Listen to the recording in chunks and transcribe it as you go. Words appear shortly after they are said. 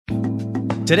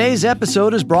Today's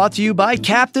episode is brought to you by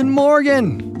Captain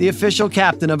Morgan, the official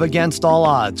captain of Against All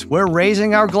Odds. We're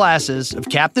raising our glasses of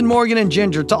Captain Morgan and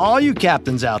Ginger to all you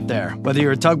captains out there. Whether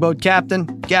you're a tugboat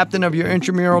captain, captain of your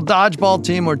intramural dodgeball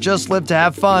team, or just live to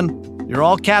have fun, you're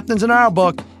all captains in our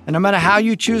book. And no matter how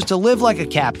you choose to live like a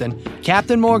captain,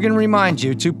 Captain Morgan reminds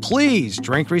you to please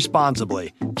drink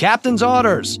responsibly. Captain's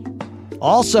orders.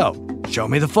 Also, show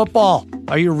me the football.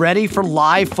 Are you ready for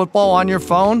live football on your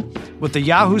phone? With the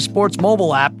Yahoo Sports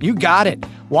mobile app, you got it.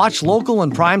 Watch local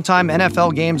and primetime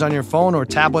NFL games on your phone or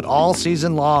tablet all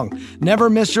season long. Never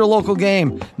miss your local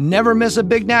game. Never miss a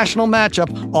big national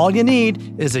matchup. All you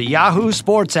need is a Yahoo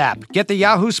Sports app. Get the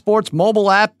Yahoo Sports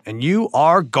mobile app and you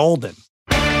are golden.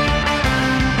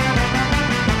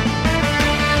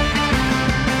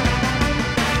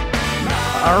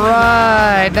 All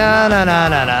right.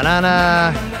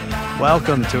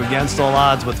 Welcome to Against All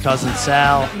Odds with Cousin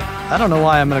Sal. I don't know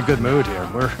why I'm in a good mood here.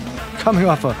 We're coming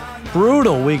off a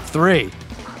brutal week 3.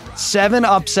 7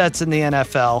 upsets in the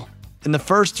NFL. In the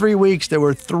first 3 weeks, there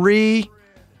were 3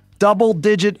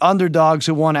 double-digit underdogs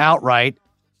who won outright,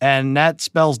 and that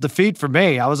spells defeat for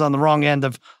me. I was on the wrong end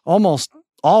of almost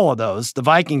all of those. The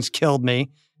Vikings killed me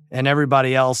and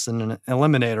everybody else in an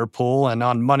eliminator pool and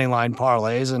on moneyline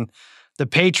parlays, and the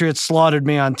Patriots slaughtered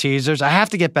me on teasers. I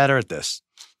have to get better at this.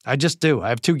 I just do. I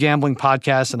have 2 gambling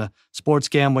podcasts and a sports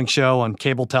gambling show on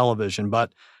cable television,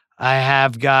 but I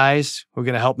have guys who are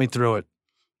going to help me through it.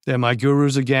 They're my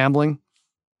gurus of gambling,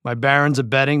 my barons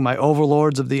of betting, my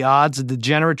overlords of the odds, the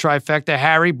degenerate trifecta,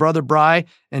 Harry, Brother Bry,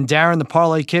 and Darren the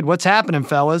Parlay Kid. What's happening,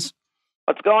 fellas?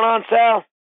 What's going on, Sal?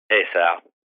 Hey, Sal.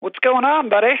 What's going on,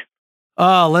 buddy?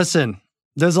 Oh, listen,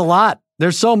 there's a lot.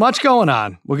 There's so much going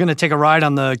on. We're going to take a ride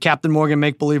on the Captain Morgan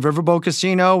Make-Believe Riverboat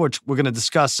Casino, which we're going to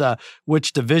discuss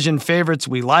which division favorites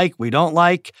we like, we don't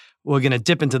like. We're going to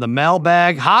dip into the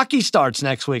mailbag. Hockey starts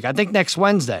next week, I think next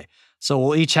Wednesday. So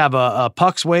we'll each have a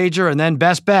Pucks wager and then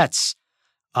best bets.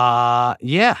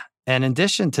 Yeah. And in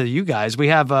addition to you guys, we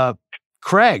have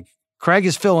Craig. Craig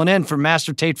is filling in for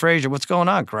Master Tate Frazier. What's going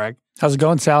on, Craig? How's it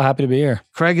going, Sal? Happy to be here.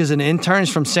 Craig is an intern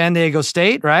from San Diego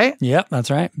State, right? Yep, that's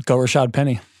right. Go Rashad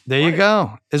Penny. There you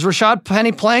go. Is Rashad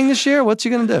Penny playing this year? What's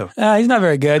he going to do? He's not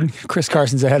very good. Chris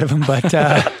Carson's ahead of him, but...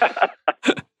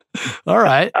 All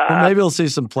right. Well, maybe we'll see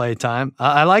some play time.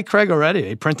 I like Craig already.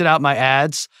 He printed out my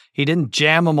ads. He didn't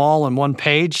jam them all in one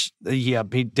page. We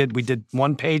did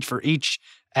one page for each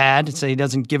ad, so he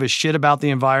doesn't give a shit about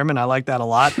the environment. I like that a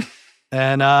lot.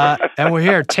 And we're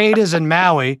here. Tate is in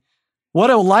Maui. What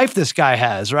a life this guy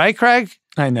has, right, Craig?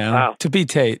 I know. Wow. To be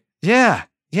Tate. Yeah.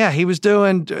 Yeah, he was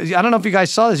doing, I don't know if you guys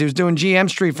saw this, he was doing GM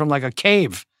Street from like a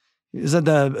cave. He was at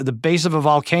the base of a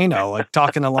volcano, like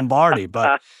talking to Lombardi,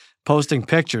 but posting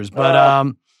pictures.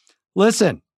 But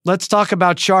listen, let's talk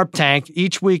about Sharp Tank.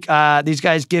 Each week, these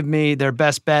guys give me their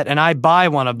best bet, and I buy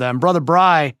one of them. Brother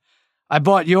Bry, I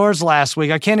bought yours last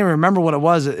week. I can't even remember what it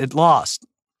was. It lost.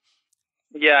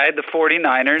 Yeah, I had the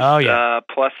 49ers. Oh, yeah.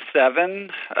 +7.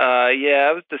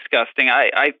 Yeah, it was disgusting.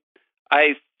 I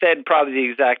said probably the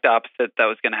exact opposite that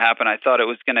was going to happen. I thought it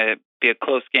was going to be a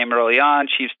close game early on.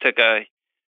 Chiefs took a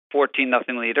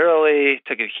 14-0 lead early,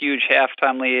 took a huge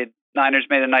halftime lead. Niners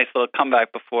made a nice little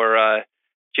comeback before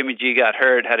Jimmy G got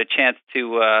hurt. Had a chance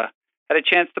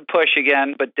to push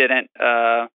again, but didn't.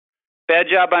 Bad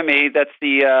job by me. That's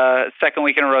the second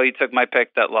week in a row you took my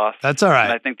pick that lost. That's all right.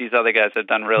 And I think these other guys have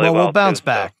done really well. We'll bounce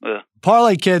back. So,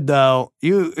 Parlay Kid, though,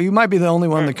 you might be the only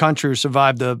one in the country who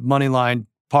survived the money line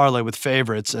parlay with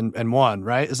favorites and won,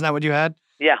 right? Isn't that what you had?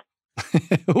 Yeah.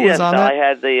 Who was on that? I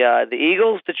had the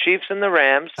Eagles, the Chiefs, and the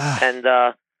Rams. And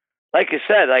like you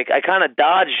said, I kind of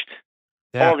dodged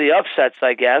all the upsets,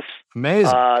 I guess.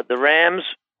 Amazing. The Rams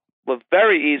were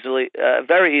very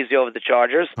easy over the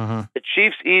Chargers. Mm-hmm. The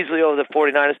Chiefs easily over the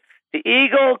 49ers. The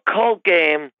Eagle-Colt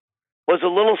game was a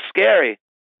little scary.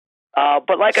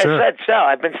 But like I said, Sal,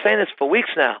 I've been saying this for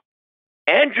weeks now.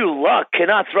 Andrew Luck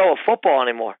cannot throw a football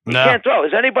anymore. He can't throw.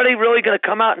 Is anybody really going to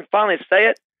come out and finally say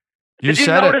it? Did you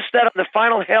notice that on the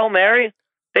final Hail Mary,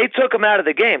 they took him out of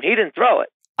the game? He didn't throw it.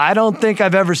 I don't think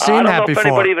I've ever seen that before. I don't know if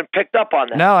anybody even picked up on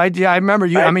that. No, I remember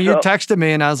you. Right, I mean, you texted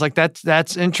me, and I was like,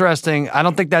 "That's interesting." I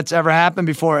don't think that's ever happened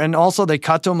before. And also, they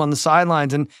cut to him on the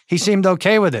sidelines, and he seemed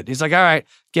okay with it. He's like, "All right,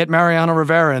 get Mariano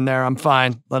Rivera in there. I'm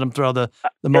fine. Let him throw the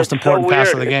most important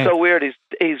pass of the game." It's so weird.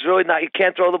 He's really not. He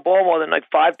can't throw the ball more than like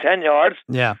 5-10 yards.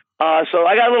 Yeah. So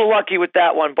I got a little lucky with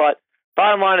that one, but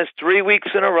bottom line is 3 weeks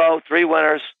in a row, 3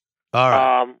 winners. All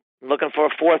right. Looking for a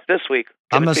 4th this week.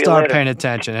 I'm going to start paying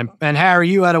attention. And Harry,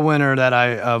 you had a winner that I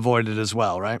avoided as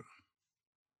well, right?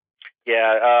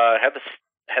 Yeah,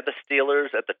 had the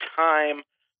Steelers at the time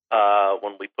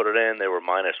when we put it in. They were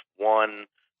 -1.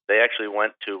 They actually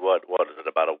went to what is it,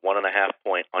 about a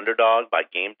 1.5-point underdog by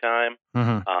game time.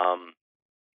 Mm-hmm.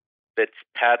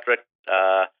 Fitzpatrick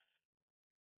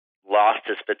lost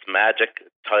his Fitzmagic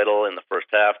title in the first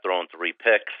half, throwing 3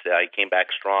 picks. He came back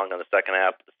strong in the second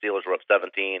half. The Steelers were up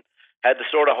 17. Had to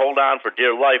sort of hold on for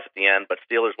dear life at the end, but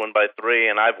Steelers won by 3,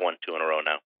 and I've won 2 in a row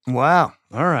now. Wow.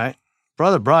 All right.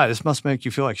 Brother Bry, this must make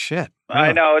you feel like shit.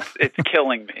 I know, it's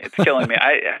killing me. It's killing me.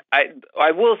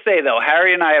 I will say though,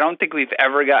 Harry and I don't think we've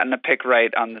ever gotten a pick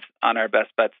right on our best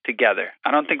bets together.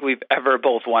 I don't think we've ever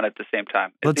both won at the same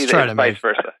time. Let's try to vice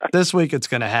versa. This week it's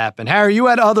going to happen. Harry, you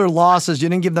had other losses. You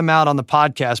didn't give them out on the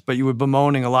podcast, but you were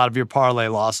bemoaning a lot of your parlay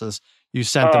losses. You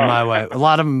sent them my way. A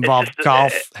lot of them involved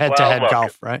golf, head-to-head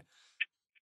golf, right?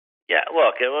 Yeah,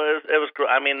 look, it was.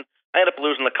 I mean, I ended up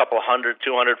losing a couple hundred,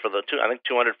 200 for the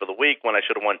 200 for the week when I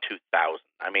should have won 2,000.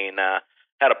 I mean,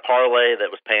 had a parlay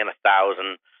that was paying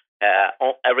 1,000.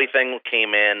 Everything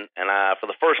came in, and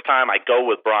for the first time, I go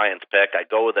with Brian's pick. I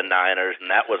go with the Niners, and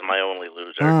that was my only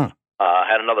loser.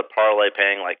 Had another parlay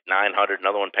paying like 900,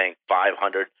 another one paying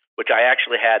 500, which I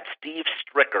actually had Steve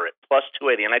Stricker at plus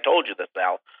 280. And I told you this,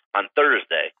 Al, on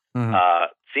Thursday.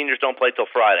 Seniors don't play till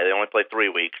Friday. They only play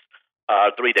 3 weeks.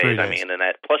 3 days, I mean, and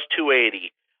at plus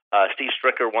 280, Steve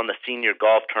Stricker won the senior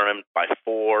golf tournament by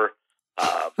 4,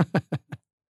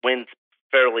 wins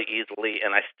fairly easily,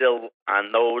 and I still,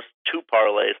 on those 2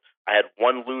 parlays, I had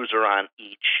 1 loser on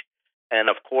each, and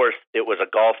of course, it was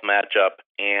a golf matchup,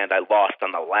 and I lost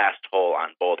on the last hole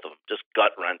on both of them, just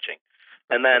gut-wrenching.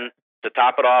 And then, to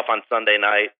top it off on Sunday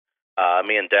night,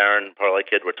 me and Darren, Parlay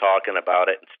Kid, were talking about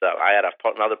it and stuff. I had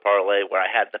another parlay where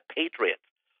I had the Patriots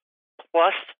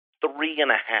plus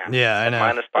 3.5. Yeah, I know.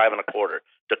 Minus 5.25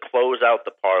 to close out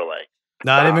the parlay.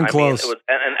 Not even close. I mean,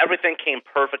 and everything came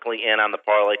perfectly in on the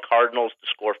parlay. Cardinals to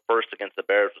score first against the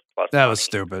Bears was plus that 20. was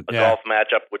stupid. The golf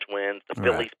matchup, which wins. The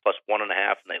Phillies plus 1.5,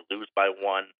 and they lose by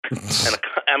 1.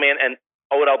 and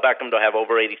Odell Beckham to have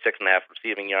over 86.5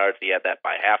 receiving yards. He had that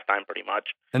by halftime, pretty much.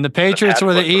 And the Patriots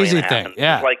were the easy thing.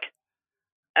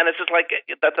 And it's just like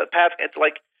that's a Pats. It's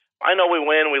like I know we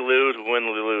win, we lose, we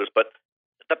win, we lose, but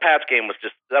the Pats game was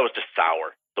just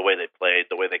sour. The way they played,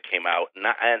 the way they came out, and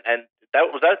that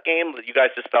was that game that you guys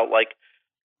just felt like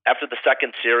after the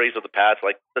second series of the Pats,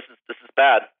 like this is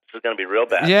bad. This is going to be real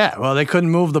bad. Yeah, well, they couldn't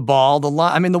move the ball. The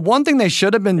one thing they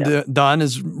should have been done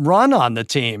is run on the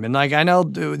team. And like I know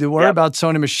the word about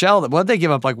Sony Michel. What did they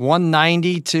give up? Like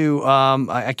 190 to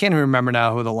I can't even remember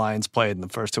now who the Lions played in the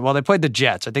first 2. Well, they played the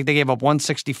Jets. I think they gave up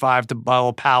 165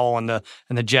 to Powell and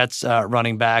the Jets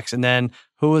running backs, and then.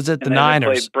 Who was it? The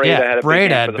Niners. Brady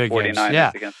had big games.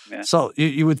 Yeah. So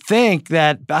you would think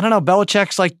that, I don't know,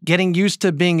 Belichick's like getting used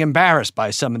to being embarrassed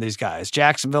by some of these guys.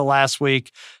 Jacksonville last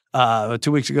week, 2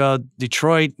 weeks ago,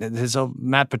 Detroit,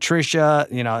 Matt Patricia,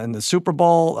 in the Super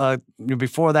Bowl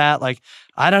before that. Like,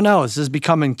 I don't know. This is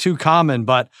becoming too common,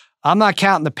 but I'm not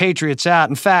counting the Patriots out.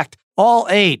 In fact, all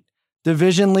 8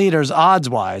 division leaders,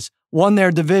 odds-wise, won their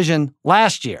division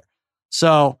last year.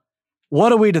 So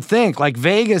what are we to think? Like,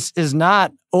 Vegas is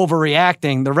not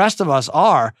overreacting. The rest of us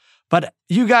are. But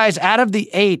you guys, out of the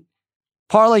 8,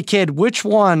 Parlay Kid, which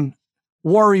one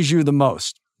worries you the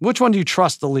most? Which one do you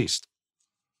trust the least?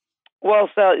 Well,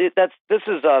 Sal, this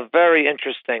is very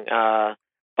interesting. But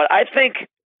I think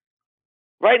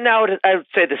right now I would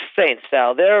say the Saints,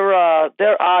 Sal. Their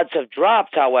odds have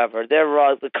dropped. However,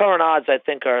 the current odds I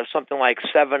think are something like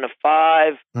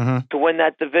 7-5 to win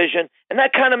that division, and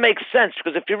that kind of makes sense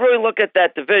because if you really look at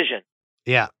that division,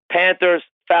 Panthers,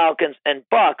 Falcons, and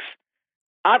Bucks,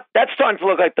 that's starting to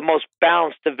look like the most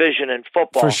balanced division in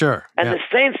football for sure. And the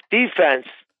Saints defense,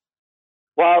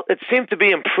 while it seemed to be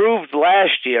improved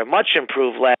last year, much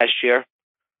improved last year,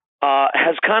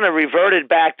 has kind of reverted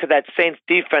back to that Saints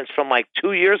defense from like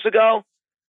 2 years ago,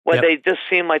 where they just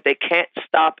seem like they can't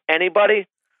stop anybody.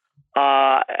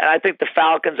 And I think the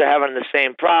Falcons are having the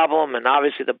same problem, and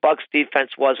obviously the Bucs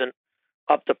defense wasn't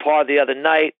up to par the other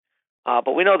night.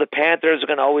 But we know the Panthers are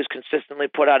going to always consistently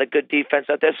put out a good defense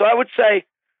out there. So I would say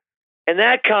in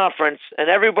that conference, and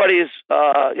everybody's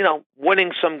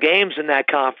winning some games in that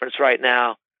conference right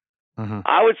now,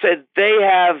 I would say they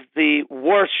have the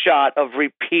worst shot of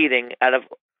repeating out of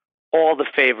all the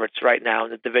favorites right now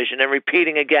in the division, and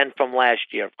repeating again from last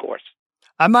year, of course.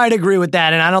 I might agree with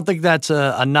that, and I don't think that's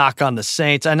a knock on the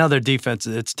Saints. I know their defense,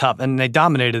 it's tough, and they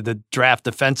dominated the draft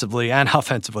defensively and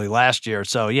offensively last year.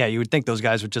 So, yeah, you would think those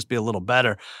guys would just be a little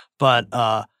better. But,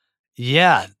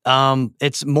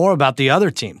 it's more about the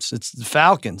other teams. It's the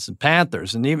Falcons and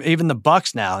Panthers and even the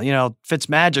Bucs now.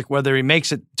 Fitzmagic, whether he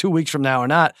makes it 2 weeks from now or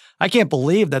not, I can't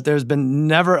believe that there's been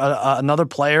never another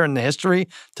player in the history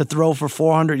to throw for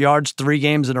 400 yards 3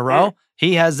 games in a row.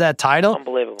 he has that title.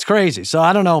 Unbelievable. It's crazy. So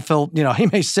I don't know if he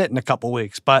may sit in a couple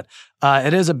weeks, but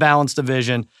it is a balanced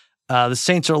division. The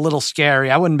Saints are a little scary.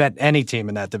 I wouldn't bet any team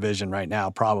in that division right now,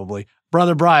 probably.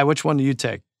 Brother Bri, which one do you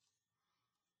take?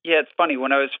 Yeah, it's funny.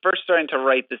 When I was first starting to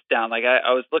write this down,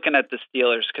 I was looking at the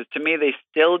Steelers because to me they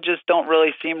still just don't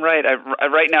really seem right.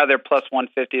 Right now they're plus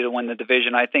 150 to win the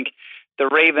division. I think the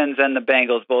Ravens and the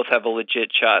Bengals both have a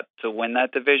legit shot to win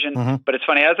that division. Mm-hmm. But it's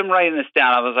funny, as I'm writing this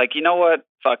down, I was like, you know what?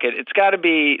 Fuck it. It's got to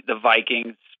be the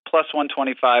Vikings, plus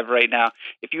 125 right now.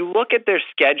 If you look at their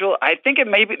schedule, I think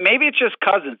maybe it's just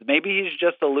Cousins. Maybe he's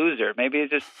just a loser. Maybe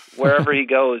it's just wherever he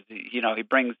goes, he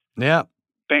brings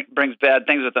bad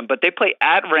things with them. But they play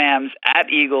at Rams, at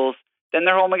Eagles, then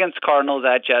they're home against Cardinals,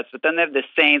 at Jets, but then they have the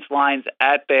Saints, Lions,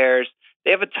 at Bears.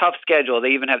 They have a tough schedule. They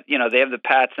even have, they have the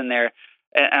Pats in there.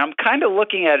 And I'm kind of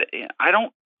looking at it.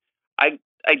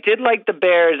 I did like the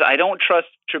Bears. I don't trust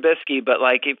Trubisky, but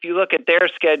if you look at their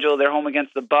schedule, they're home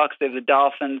against the Bucks. They have the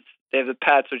Dolphins. They have the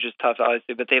Pats, which is tough,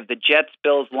 obviously, but they have the Jets,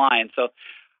 Bills, Lions. So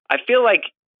I feel like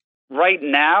right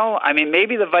now,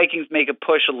 maybe the Vikings make a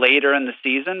push later in the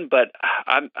season, but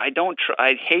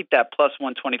I hate that plus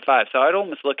 125. So I'd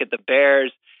almost look at the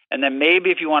Bears, and then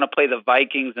maybe if you want to play the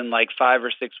Vikings in 5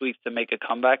 or 6 weeks to make a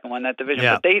comeback and win that division.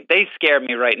 Yeah. But they scare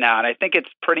me right now, and I think it's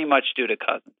pretty much due to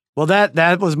Cousins. Well,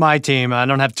 that was my team. I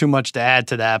don't have too much to add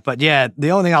to that. But yeah,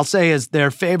 the only thing I'll say is they're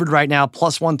favored right now,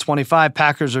 plus 125.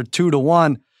 Packers are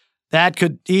 2-1. That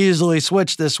could easily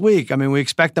switch this week. We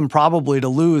expect them probably to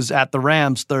lose at the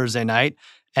Rams Thursday night,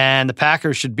 and the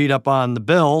Packers should beat up on the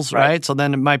Bills, right? So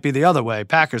then it might be the other way.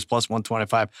 Packers plus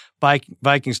 125,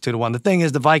 Vikings 2-1. The thing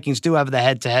is, the Vikings do have the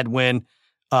head-to-head win.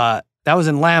 That was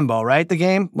in Lambeau, right? The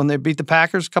game when they beat the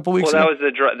Packers a couple weeks ago?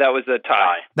 That was a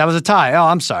tie. That was a tie. Oh,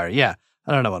 I'm sorry. Yeah.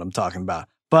 I don't know what I'm talking about.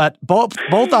 But both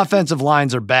offensive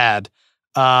lines are bad.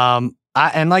 And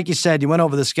like you said, you went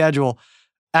over the schedule.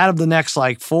 Out of the next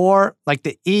 4,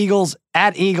 the Eagles,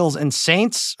 at Eagles and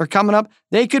Saints are coming up.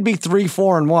 They could be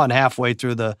 3-4-1 halfway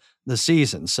through the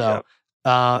season. So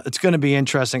it's going to be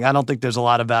interesting. I don't think there's a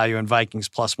lot of value in Vikings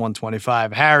plus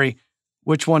 125. Harry,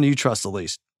 which one do you trust the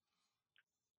least?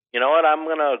 You know what? I'm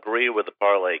going to agree with the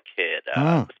parlay kid.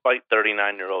 Despite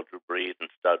 39-year-old Drew Brees and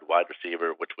stud wide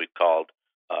receiver, which we called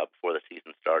before the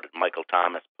season started, Michael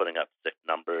Thomas putting up sick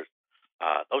numbers.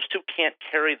 Those two can't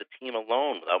carry the team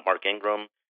alone without Mark Ingram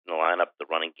in the lineup. The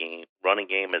running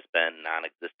game has been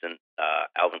non-existent.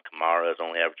 Alvin Kamara is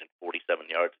only averaging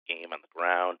 47 yards a game on the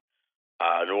ground.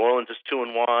 New Orleans is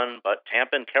 2-1, but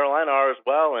Tampa and Carolina are as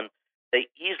well, and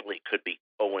they easily could be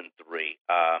 0-3.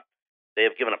 They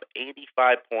have given up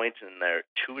 85 points in their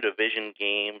 2 division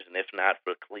games, and if not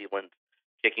for Cleveland's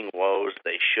kicking woes,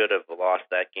 they should have lost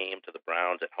that game to the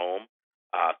Browns at home.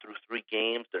 Through 3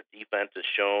 games, their defense has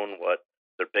shown what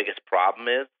their biggest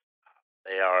problem is.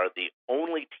 They are the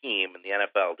only team in the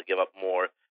NFL to give up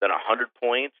more than 100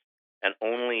 points and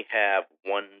only have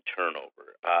 1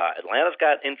 turnover. Atlanta's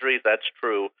got injuries, that's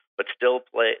true, but still,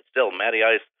 Matty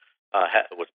Ice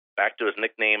was back to his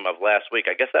nickname of last week.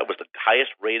 I guess that was the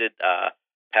highest-rated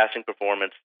passing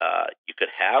performance you could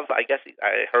have. I guess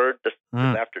I heard this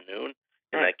afternoon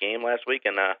in that game last week,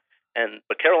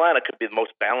 but Carolina could be the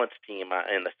most balanced team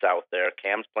in the South. There,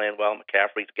 Cam's playing well.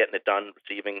 McCaffrey's getting it done,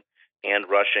 receiving and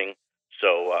rushing.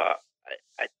 So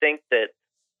I think that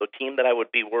the team that I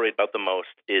would be worried about the most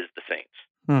is the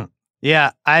Saints.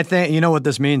 Yeah, I think you know what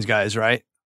this means, guys. Right?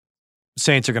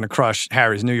 Saints are going to crush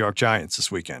Harry's New York Giants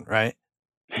this weekend, right?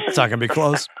 It's not going to be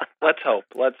close. Let's hope.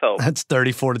 That's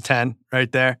 34-10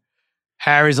 right there.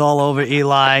 Harry's all over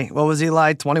Eli. What was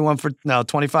Eli? 25 for 29?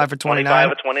 25 for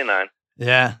 29.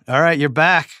 Yeah. All right, you're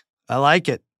back. I like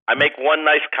it. I make one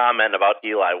nice comment about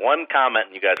Eli. One comment,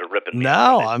 and you guys are ripping me.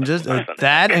 No, I'm just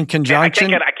that in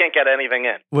conjunction. I can't get anything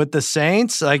in with the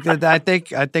Saints. I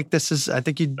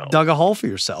think you dug a hole for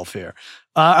yourself here.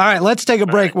 All right, let's take a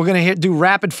break. We're gonna do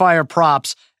rapid fire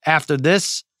props after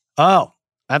this. Oh,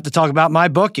 I have to talk about my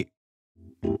bookie.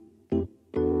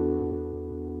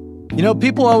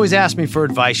 People always ask me for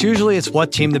advice. Usually it's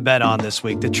what team to bet on this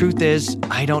week. The truth is,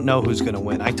 I don't know who's going to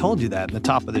win. I told you that in the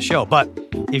top of the show. But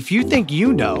if you think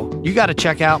you know, you got to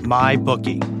check out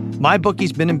MyBookie.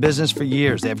 MyBookie's been in business for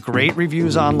years. They have great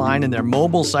reviews online and their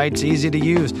mobile site's easy to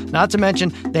use. Not to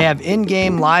mention, they have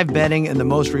in-game live betting and the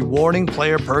most rewarding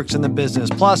player perks in the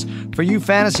business. Plus, for you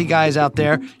fantasy guys out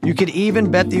there, you could even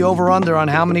bet the over-under on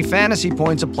how many fantasy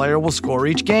points a player will score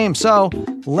each game. So,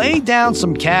 Lay down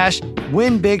some cash,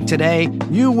 win big today,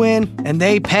 you win, and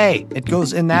they pay. It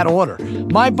goes in that order.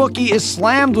 MyBookie is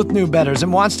slammed with new bettors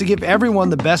and wants to give everyone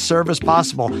the best service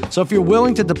possible. So if you're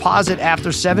willing to deposit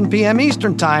after 7 p.m.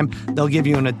 Eastern Time, they'll give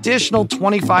you an additional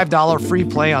 $25 free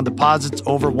play on deposits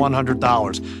over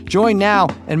 $100. Join now,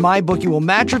 and MyBookie will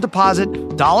match your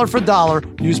deposit dollar for dollar.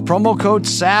 Use promo code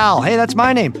SAL. Hey, that's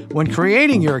my name. When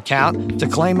creating your account to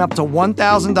claim up to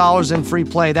 $1,000 in free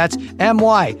play. That's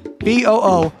MyBookie.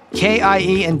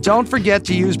 And don't forget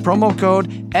to use promo code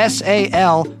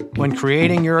SAL when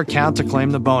creating your account to claim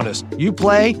the bonus. You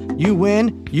play, you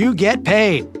win, you get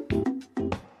paid.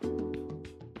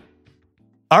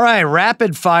 All right,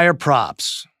 rapid fire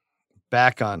props.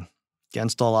 Back on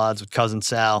Against All Odds with Cousin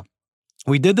Sal.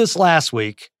 We did this last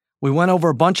week. We went over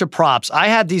a bunch of props. I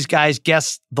had these guys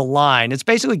guess the line. It's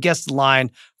basically guess the line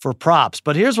for props.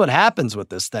 But here's what happens with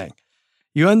this thing.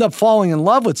 You end up falling in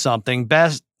love with something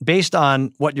based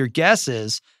on what your guess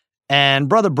is. And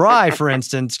Brother Bry, for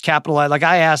instance, capitalized. Like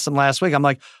I asked him last week, I'm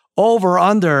like, over,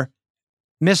 under,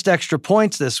 missed extra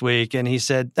points this week. And he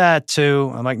said,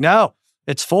 2. I'm like, no,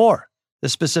 it's 4.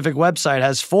 This specific website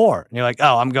has 4. And you're like,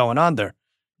 oh, I'm going under.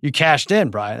 You cashed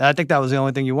in, Brian. I think that was the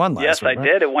only thing you won last week. Yes, I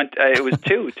did. It went. It was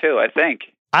 2, too, I think.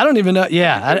 I don't even know.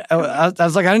 Yeah. I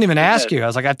was like, I didn't even ask you. I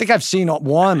was like, I think I've seen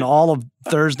one all of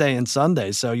Thursday and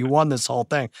Sunday. So you won this whole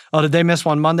thing. Oh, did they miss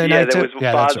one Monday night too?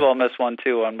 Boswell missed one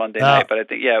too on Monday night. But I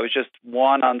think, it was just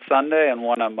one on Sunday and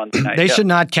one on Monday night. They should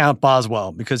not count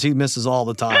Boswell because he misses all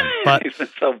the time. But he's been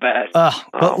so bad.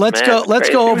 But let's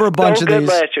go over a bunch of these.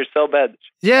 Last year, so bad.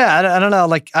 Yeah. I don't know.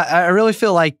 Like, I really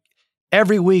feel like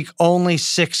every week only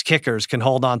 6 kickers can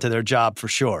hold on to their job for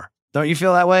sure. Don't you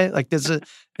feel that way? Like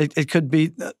it could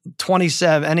be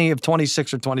 27, any of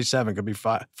 26 or 27 could be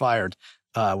fired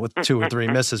with 2 or 3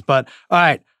 misses. But all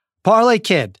right, Parlay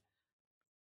Kid,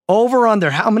 over under,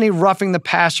 how many roughing the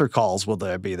passer calls will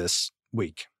there be this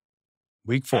week?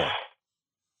 Week 4.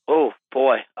 Oh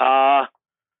boy,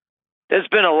 there's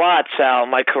been a lot, Sal.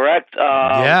 Am I correct?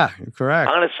 Yeah, you're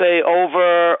correct. I'm going to say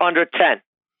over under 10.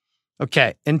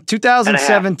 Okay, in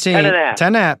 2017,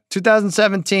 10.5.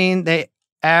 2017, they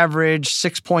average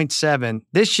 6.7.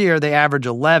 This year, they average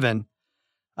 11.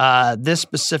 This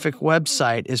specific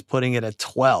website is putting it at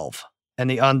 12 and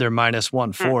the under minus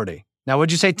 140. Now,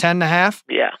 would you say 10.5?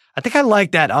 Yeah. I think I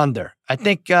like that under. I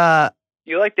think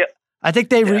you like that. I think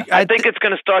they. I think it's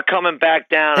going to start coming back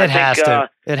down. It has to.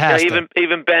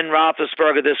 Even Ben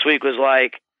Roethlisberger this week was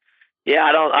like, "Yeah,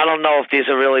 I don't know if these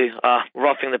are really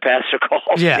roughing the passer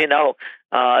calls." Yeah. You know.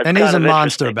 And he's a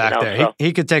monster back there. So.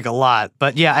 He could take a lot,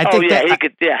 but yeah, I think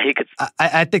he could.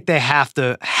 I think they have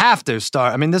to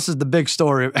start. I mean, this is the big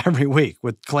story of every week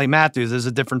with Clay Matthews. There's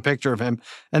a different picture of him,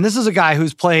 and this is a guy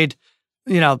who's played,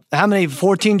 how many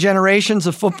 14 generations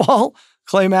of football.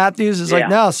 Clay Matthews is like,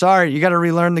 no, sorry, you got to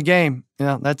relearn the game.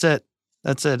 That's it.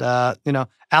 That's it.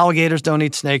 Alligators don't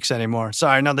eat snakes anymore.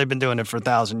 Sorry, no, they've been doing it for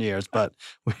 1,000 years, but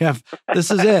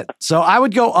this is it. So I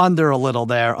would go under a little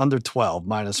there, under 12,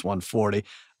 minus 140.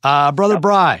 Brother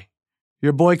Bry,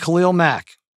 your boy Khalil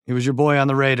Mack. He was your boy on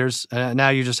the Raiders. Now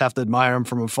you just have to admire him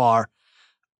from afar.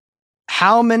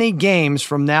 How many games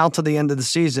from now to the end of the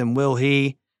season will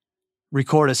he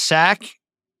record a sack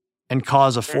and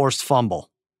cause a forced fumble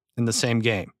in the same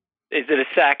game? Is it a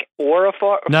sack or a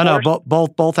force? No,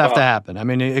 both have to happen. I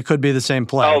mean, it could be the same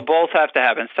play. Oh, both have to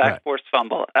happen. Sack, right. Forced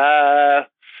fumble. 2.5.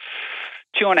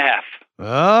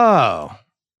 Oh,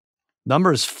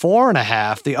 number is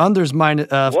 4.5. The under's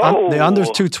the under's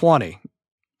 220.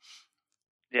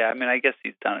 Yeah, I mean, I guess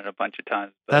he's done it a bunch of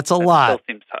times. But that's a lot.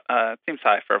 Still seems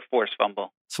high for a forced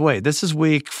fumble. So wait, this is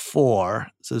week 4.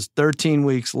 So there's 13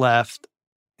 weeks left.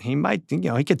 He might,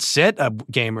 he could sit a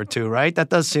game or two, right? That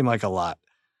does seem like a lot.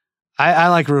 I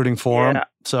like rooting for him,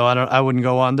 so I wouldn't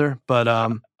go under. But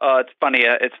it's funny.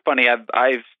 I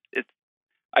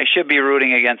should be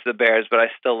rooting against the Bears, but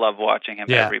I still love watching him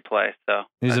every play. So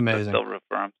he's amazing. I still root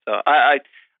for him. So I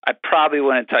probably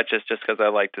wouldn't touch this just because I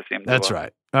like to see him. That's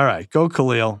right. All right, go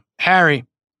Khalil. Harry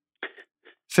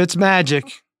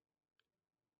Fitzmagic.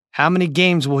 How many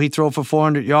games will he throw for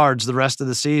 400 yards the rest of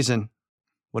the season?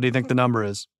 What do you think the number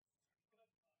is?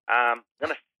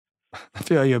 I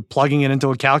feel like you're plugging it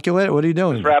into a calculator. What are you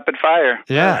doing? It's rapid fire.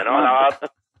 Yeah.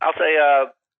 I'll say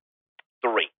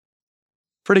 3.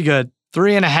 Pretty good.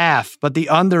 3.5, but the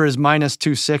under is minus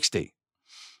 260.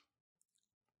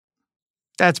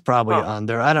 That's probably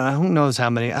under. I don't know. Who knows how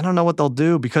many? I don't know what they'll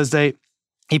do because he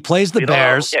plays the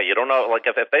Bears. You don't know. Like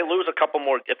if they lose a couple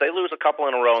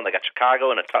in a row, and they got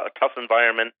Chicago in a tough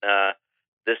environment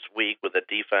this week with the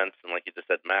defense, and like you just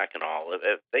said, Mac and all.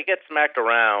 If they get smacked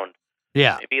around,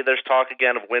 Yeah. Maybe there's talk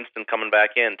again of Winston coming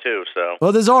back in too. So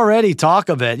Well, there's already talk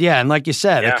of it. Yeah, and like you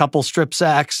said, a couple strip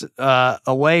sacks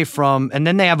away from, and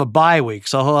then they have a bye week,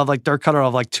 so he'll have Dirk Cutter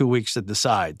will have 2 weeks to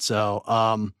decide. So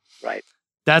right.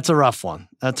 That's a rough one.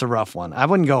 I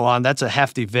wouldn't go on. That's a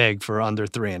hefty vig for under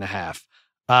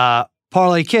 3.5.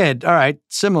 Parlay Kid. All right.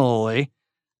 Similarly,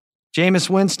 Jameis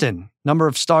Winston, number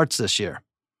of starts this year.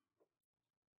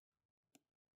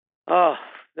 Oh,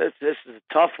 this is a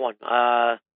tough one.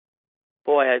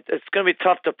 Boy, it's going to be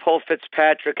tough to pull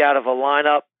Fitzpatrick out of a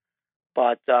lineup.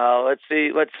 But let's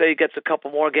see. Let's say he gets a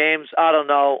couple more games. I don't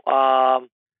know.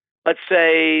 Let's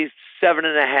say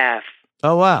 7.5.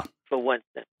 Oh, wow. For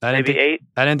Winston. Maybe 8.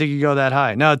 I didn't think you'd go that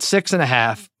high. No, it's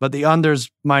 6.5, but the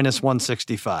under's minus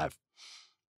 165.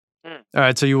 All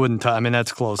right, so you wouldn't. I mean,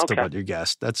 that's close to what you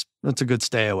guessed. That's a good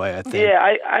stay away, I think.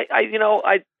 Yeah,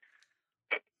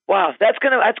 wow, that's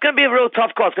gonna be a real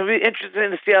tough call. It's gonna be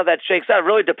interesting to see how that shakes out. It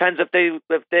really depends if they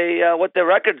what their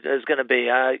record is gonna be.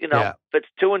 If it's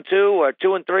 2-2 or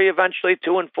 2-3 eventually,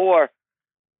 2-4,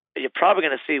 you're probably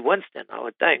gonna see Winston, I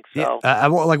would think. So,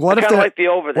 what if they're the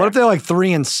over there. What if they're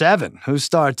 3-7? Who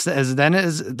starts?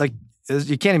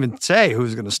 You can't even say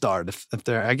who's going to start if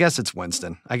they're. I guess it's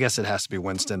Winston. I guess it has to be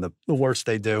Winston. The worst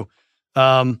they do.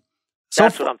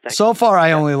 That's what I'm thinking. So far,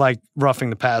 I only like roughing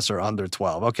the passer under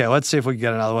 12. Okay, let's see if we can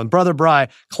get another one. Brother Bry,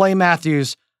 Clay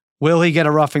Matthews, will he get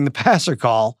a roughing the passer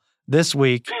call this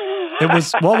week? It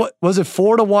was was it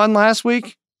 4-1 last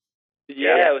week?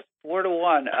 Yeah, it was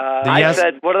 4-1. I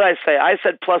said, what did I say? I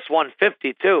said plus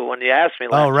 150 too when you asked me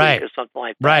last week or something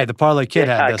like that. Right, the Parlay Kid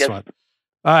had this one.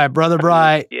 All right, Brother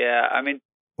Bry. Yeah, I mean,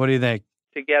 what do you think?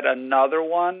 To get another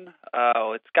one,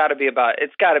 it's got to be about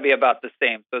the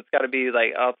same. So it's got to be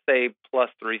I'll say plus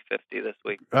 350 this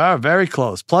week. Oh, very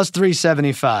close. Plus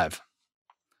 375.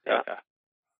 Okay.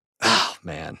 Oh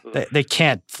man, they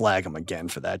can't flag him again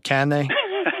for that, can they?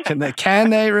 Can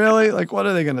they really? What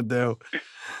are they going to do?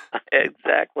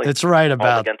 Exactly. It's right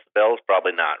about against the Bills,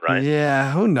 probably not, right?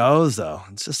 Yeah, who knows though?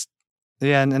 It's just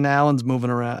and Allen's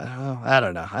moving around. Oh, I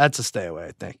don't know. That's a stay away,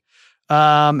 I think.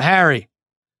 Harry,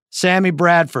 Sammy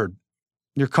Bradford,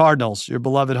 your Cardinals, your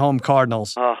beloved home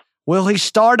Cardinals. Will he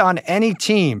start on any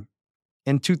team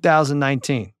in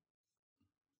 2019?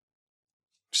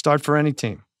 Start for any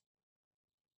team?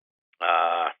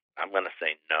 I'm going to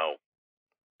say no.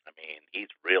 I mean, he's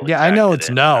really. Yeah, I know it's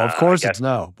no. Of course it's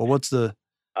no. But what's the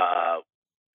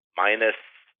minus?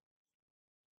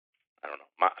 I don't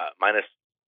know. Minus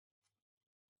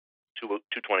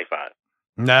 225.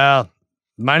 No,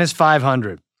 minus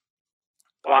 500.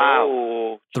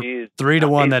 Wow,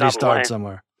 3-1 that he starts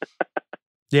somewhere.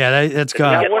 Yeah, that's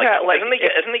gone. Isn't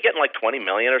he getting 20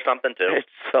 million or something too? It's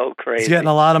so crazy. He's getting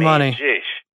a lot of money. Sheesh.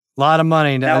 A lot of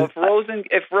money. Now, if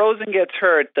Rosen gets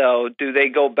hurt, though, do they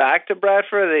go back to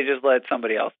Bradford, or they just let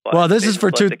somebody else play? Well, this is for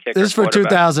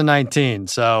 2019,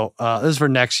 so this is for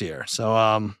next year. So,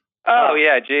 oh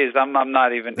yeah, geez, I'm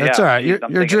not even. That's all right.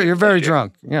 You're very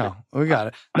drunk. Yeah, we got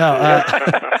it. No,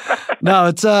 no,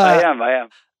 it's. I am.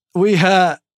 We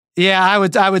I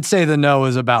would say the no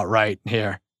is about right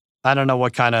here. I don't know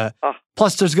what kind of.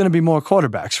 Plus, there's going to be more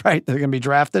quarterbacks, right? They're going to be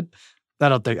drafted. I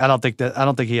don't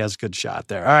think he has a good shot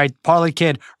there. All right, Parlay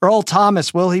Kid, Earl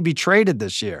Thomas, will he be traded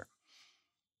this year?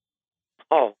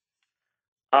 Oh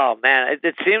man,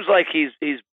 it seems like he's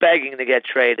begging to get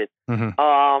traded. Mm-hmm.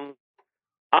 I'm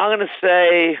going to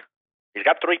say he's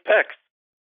got 3 picks.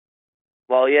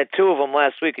 Well, he had 2 of them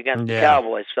last week against the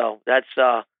Cowboys, so that's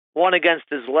one against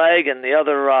his leg and the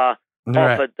other off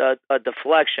a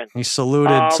deflection. He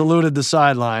saluted the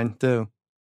sideline too.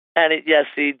 And yes,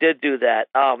 he did do that.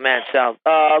 Oh man, Sal.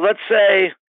 Let's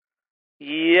say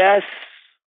yes.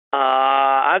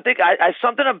 I think I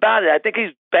something about it. I think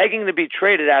he's begging to be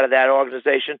traded out of that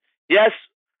organization. Yes,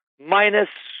 minus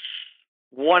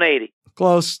 180.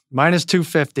 Close. Minus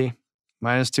 250.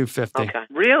 Minus 250. Okay.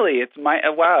 Really?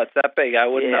 Wow, it's that big. I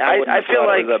wouldn't. I feel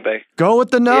like it was that big. Go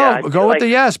with the no. Yeah, go with the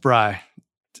yes, Bri.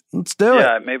 Let's do it.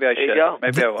 Yeah, maybe I should.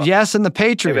 Maybe I will. Yes, and the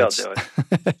Patriots. Maybe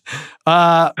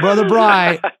I'll do it. Brother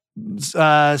Bri,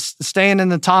 staying in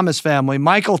the Thomas family.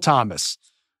 Michael Thomas.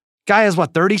 Guy has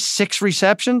 36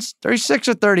 receptions? 36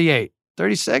 or 38?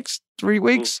 36? 3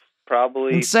 weeks?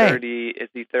 Probably insane. 30. Is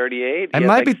he 38? It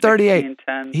might be 38. 16,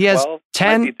 10, he has 12?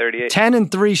 10 in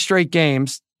 3 straight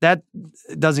games. That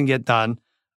doesn't get done.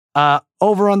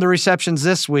 Over on the receptions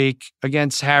this week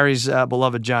against Harry's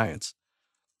beloved Giants.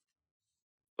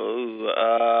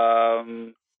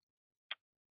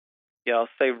 Yeah, I'll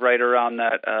say right around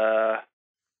that. Let's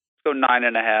go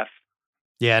 9.5.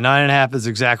 Yeah, 9.5 is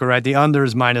exactly right. The under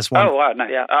is -1. Oh wow, nice.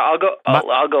 Yeah, I'll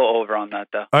go over on that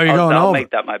though. Oh, you're going I'll over?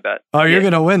 make that my bet. Oh, you're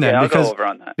going to win then I'll because go over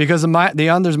on that. because the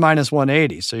under's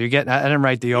 -180. So you're getting. I didn't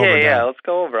write the over. Yeah. Let's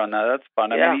go over on that. That's fun.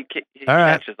 Yeah. I mean, he All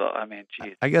right. catches all. I mean,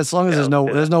 geez. I guess as long as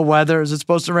there's no weather. Is it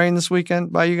supposed to rain this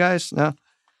weekend by you guys? No.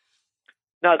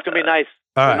 No, it's gonna be nice.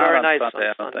 All right. Very nice. Sunday,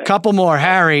 on Sunday. Couple more,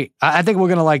 Harry. I think we're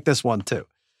going to like this one too.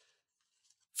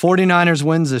 49ers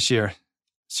wins this year.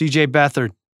 CJ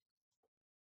Beathard.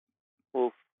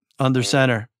 Oof. Under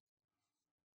center.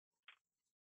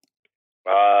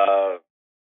 I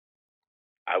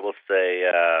will say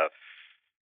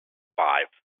 5.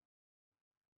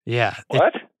 Yeah.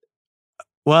 What?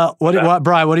 What,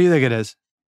 Brian, what do you think it is?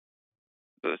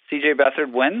 CJ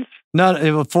Beathard wins? No,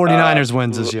 49ers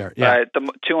wins this year. Yeah. All right,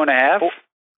 2.5.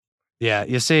 Yeah.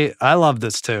 You see, I love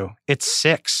this too. It's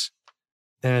 6.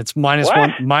 And it's What?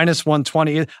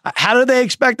 -120. How do they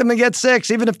expect them to get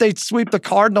 6, even if they sweep the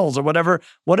Cardinals or whatever?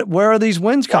 Where are these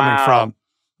wins coming Wow. from?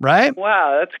 Right?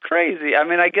 Wow, that's crazy. I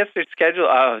mean, I guess their schedule.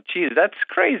 Oh, geez, that's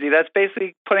crazy. That's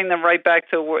basically putting them right back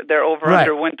to their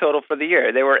over/under win total for the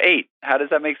year. They were 8. How does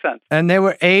that make sense? And they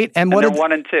were 8. And They're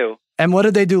 1 and 2. And what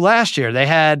did they do last year?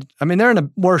 They're in a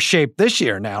worse shape this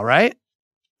year now, right?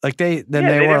 Like they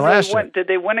were last year. Did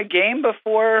they win a game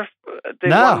before? They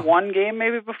No. won one game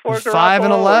maybe before. 5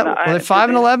 and 11. Garoppolo? Were they 5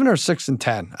 and 11 or 6 and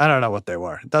 10? I don't know what they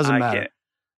were. It doesn't matter.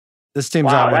 This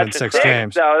team's Wow, not winning that's 6 insane.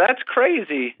 games. No, that's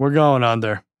crazy. We're going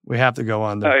under. We have to go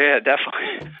under. Oh yeah,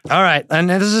 definitely. All right. And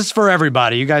this is for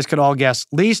everybody. You guys could all guess.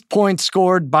 Least points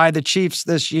scored by the Chiefs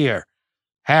this year.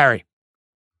 Harry.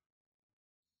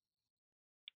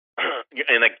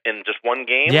 In just one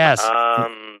game? Yes.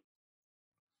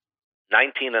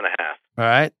 19.5. All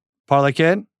right. Parlay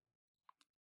Kid?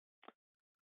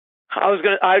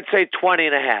 I'd say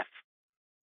 20.5.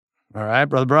 All right.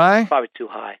 Brother Bry? Probably too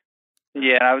high.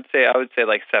 Yeah, I would say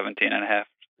like 17.5.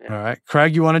 All right.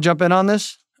 Craig, you want to jump in on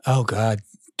this? Oh, God.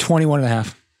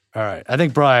 21.5. All right. I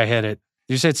think Bry hit it.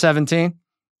 You said 17?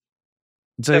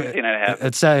 17.5.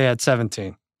 It's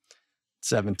 17.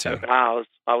 17. Okay. Wow,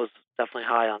 I was definitely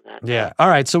high on that. Yeah. All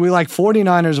right. So we like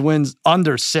 49ers wins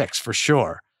under 6 for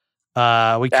sure.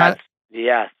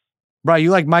 Yes. Right,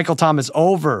 you like Michael Thomas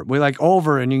over. We like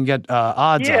over, and you can get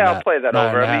odds on that. Yeah, I'll play that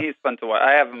over. 9.5. I mean, he's fun to watch.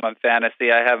 I have him on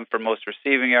fantasy. I have him for most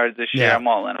receiving yards this year. Yeah. I'm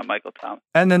all in on Michael Thomas.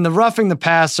 And then the roughing the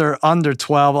passer under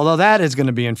 12, although that is going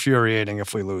to be infuriating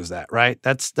if we lose that, right?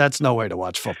 That's no way to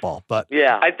watch football. But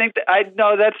Yeah. I think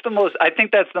that's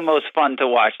the most fun to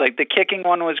watch. Like the kicking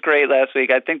one was great last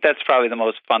week. I think that's probably the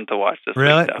most fun to watch this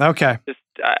really? week. Though. Okay.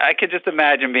 I could just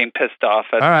imagine being pissed off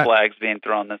at All right. flags being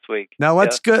thrown this week. Now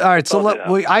let's go. All right, so Told you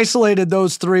we isolated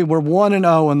those 3. We're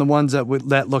 1-0 on the ones that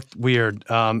looked weird,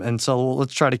 and so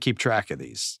let's try to keep track of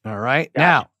these. All right. Yeah.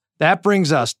 Now that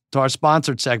brings us to our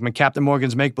sponsored segment, Captain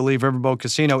Morgan's Make Believe Riverboat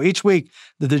Casino. Each week,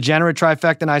 the Degenerate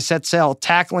Trifecta and I set sail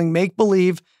tackling make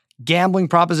believe gambling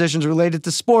propositions related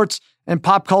to sports and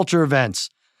pop culture events.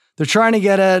 They're trying to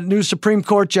get a new Supreme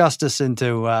Court justice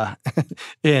into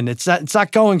in. It's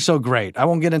not going so great. I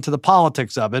won't get into the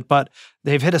politics of it, but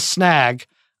they've hit a snag.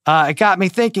 It got me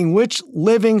thinking, which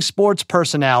living sports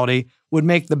personality would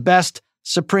make the best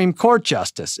Supreme Court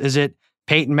justice? Is it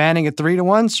Peyton Manning at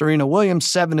 3-1, Serena Williams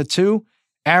 7-2,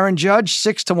 Aaron Judge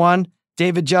 6-1,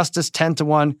 David Justice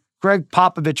 10-1, Greg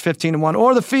Popovich 15-1,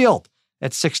 or the field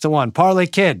at 6-1? Parlay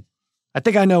Kid, I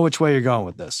think I know which way you're going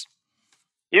with this.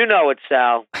 You know it,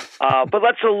 Sal. But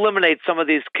let's eliminate some of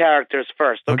these characters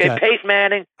first. Okay. Peyton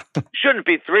Manning shouldn't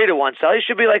be 3-1, Sal. He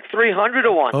should be like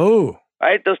 300-1. Oh.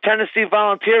 Right? Those Tennessee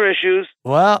Volunteer issues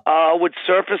would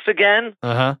surface again.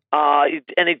 Uh-huh.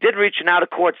 And he did reach an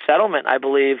out-of-court settlement, I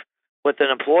believe, with an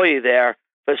employee there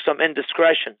for some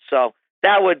indiscretion. So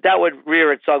that would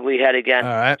rear its ugly head again.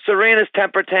 All right. Serena's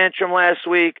temper tantrum last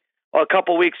week or a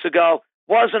couple weeks ago,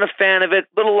 wasn't a fan of it.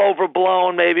 Little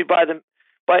overblown maybe by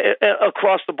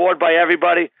across the board by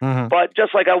everybody. Mm-hmm. But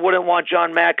just like I wouldn't want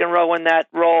John McEnroe in that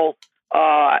role,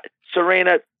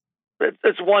 Serena,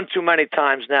 it's one too many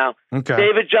times now. Okay.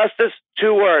 David Justice,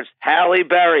 2 words, Halle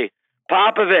Berry.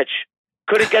 Popovich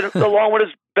couldn't get along with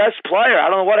his best player. I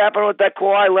don't know what happened with that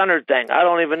Kawhi Leonard thing. I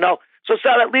don't even know. So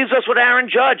that leaves us with Aaron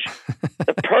Judge.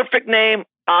 The perfect name,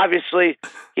 obviously.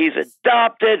 He's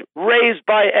adopted, raised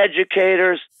by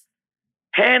educators,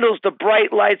 handles the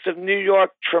bright lights of New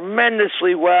York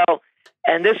tremendously well.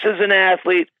 And this is an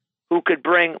athlete who could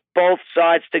bring both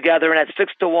sides together. And at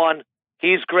 6-1,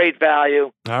 he's great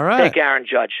value. All right. Take Aaron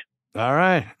Judge. All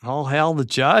right. All hail the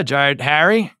Judge. All right,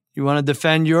 Harry, you want to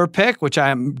defend your pick, which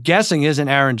I'm guessing isn't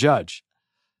Aaron Judge.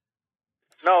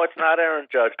 No, it's not Aaron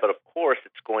Judge, but of course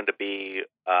it's going to be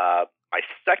my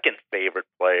second favorite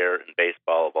player in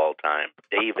baseball of all time,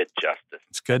 David Justice.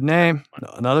 It's a good name.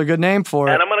 Another good name for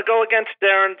it. And I'm going to go against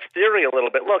Darren's theory a little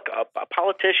bit. Look,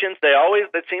 politicians,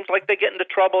 it seems like they get into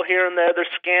trouble here and there. There's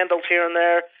scandals here and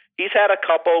there. He's had a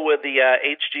couple with the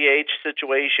HGH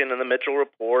situation and the Mitchell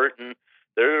report, and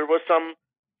there was some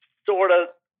sort of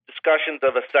discussions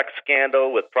of a sex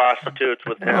scandal with prostitutes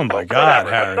with him. Oh, my God,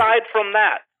 Harry. Aside from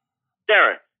that,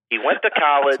 Darren, he went to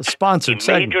college. It's a sponsored he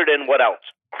majored in what else?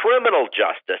 Criminal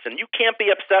justice. And you can't be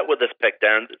upset with this pick,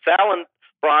 Darren. Sal and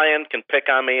Brian can pick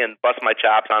on me and bust my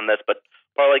chops on this, but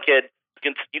Parlay Kid,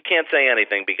 you can't say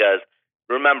anything because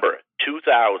remember, the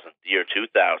year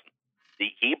 2000,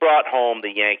 he brought home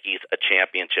the Yankees a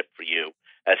championship for you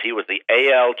as he was the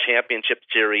AL Championship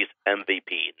Series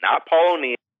MVP. Not Paul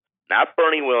O'Neill, not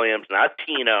Bernie Williams, not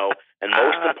Tino, and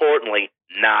most importantly,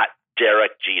 not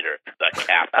Derek Jeter, the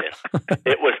captain.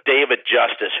 It was David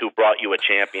Justice who brought you a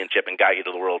championship and got you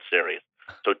to the World Series.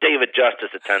 So David Justice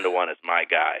at 10-1 is my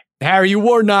guy. Harry, you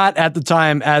were not at the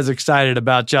time as excited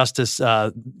about Justice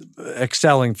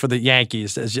excelling for the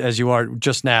Yankees as you are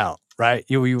just now, right?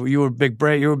 You were a big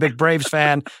Braves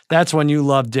fan. That's when you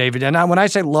loved David. And when I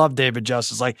say love David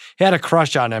Justice, like he had a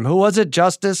crush on him. Who was it?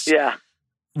 Justice? Yeah.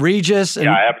 Regis and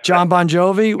John Bon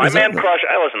Jovi? My man crush,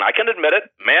 listen, I can admit it.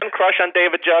 Man crush on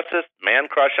David Justice, man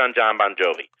crush on John Bon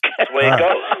Jovi. That's the way it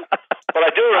goes. But I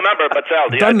do remember, but Sal,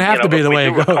 it doesn't have to be the way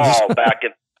it goes.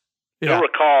 You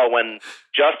recall when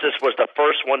Justice was the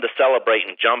first one to celebrate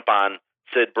and jump on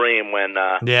Sid Bream when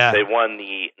they won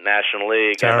the National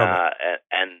League,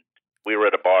 and we were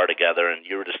at a bar together, and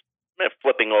you were just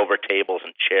flipping over tables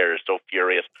and chairs, so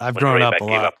furious. I've grown up a lot.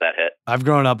 Gave up that hit. I've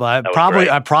grown up. I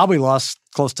probably lost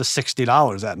close to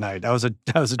 $60 that night. That was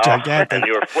a gigantic. And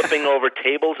you were flipping over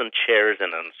tables and chairs in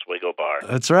an Oswego bar.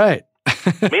 That's right.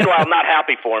 Meanwhile, not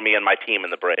happy for me and my team in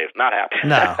the Braves. Not happy.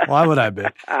 No, why would I be?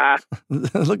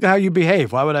 Look at how you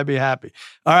behave. Why would I be happy?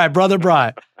 All right, Brother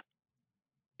Brian.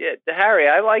 Yeah, Harry,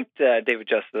 I liked David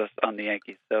Justice on the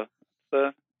Yankees, so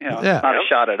it's not a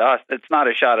shot at us. It's not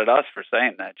a shot at us for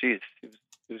saying that. Jeez,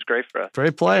 he was great for us.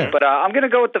 Great player. But I'm going to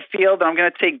go with the field, and I'm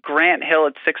going to take Grant Hill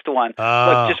at 6-1.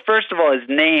 Look, just first of all, his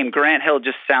name, Grant Hill,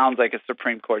 just sounds like a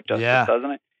Supreme Court justice,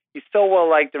 doesn't it? He's so well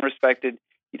liked and respected.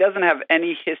 He doesn't have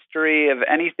any history of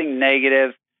anything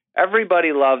negative.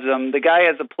 Everybody loves him. The guy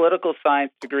has a political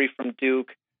science degree from Duke.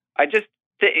 At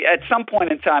some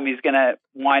point in time, he's going to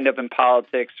wind up in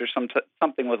politics or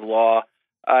something with law.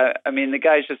 The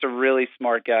guy's just a really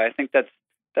smart guy. I think that's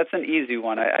an easy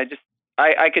one.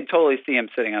 I could totally see him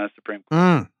sitting on a Supreme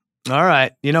Court. All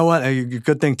right. You know what?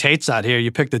 Good thing Tate's not here.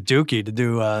 You picked a Dookie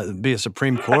to be a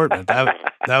Supreme Court. That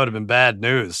would have been bad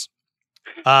news.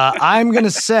 I'm going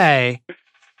to say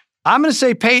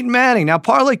Peyton Manning. Now,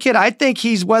 Parlay Kid, I think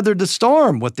he's weathered the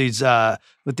storm with these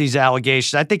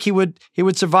allegations. I think he would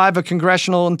survive a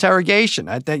congressional interrogation.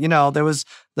 I think there was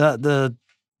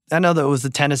I know that it was the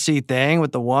Tennessee thing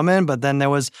with the woman, but then there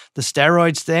was the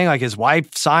steroids thing. Like his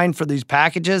wife signed for these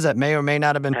packages that may or may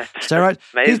not have been steroids.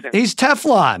 He's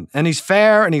Teflon, and he's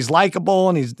fair, and he's likable,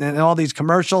 and he's in all these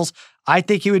commercials. I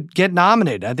think he would get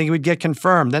nominated. I think he would get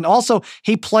confirmed. And also,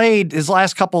 he played his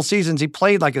last couple of seasons. He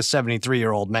played like a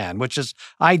 73-year-old man, which is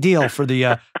ideal for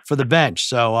the bench.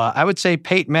 So I would say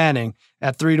Peyton Manning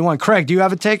at 3-1. Craig, do you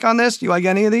have a take on this? Do you like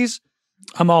any of these?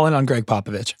 I'm all in on Greg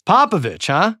Popovich. Popovich,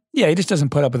 huh? Yeah, he just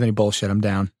doesn't put up with any bullshit. I'm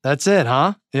down. That's it,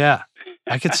 huh? Yeah,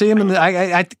 I could see him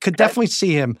I could definitely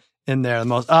see him in there the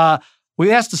most.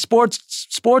 We asked the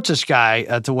sportsish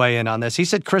guy to weigh in on this. He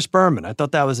said Chris Berman. I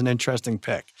thought that was an interesting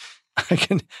pick.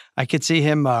 I could see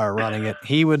him running it.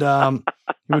 He would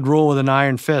rule with an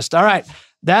iron fist. All right,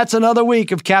 that's another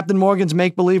week of Captain Morgan's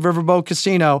Make Believe Riverboat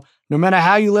Casino. No matter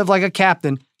how you live like a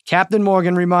captain, Captain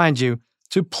Morgan reminds you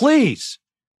to please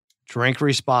drink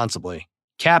responsibly.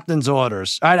 Captain's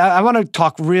orders. All right, I want to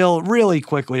talk really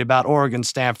quickly about Oregon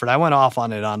Stanford. I went off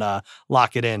on it on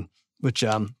Lock It In, which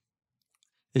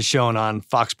is shown on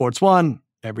Fox Sports 1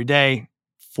 every day,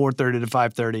 4:30 to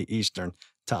 5:30 Eastern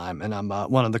time, and I'm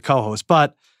one of the co-hosts.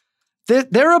 But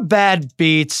there are bad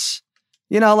beats.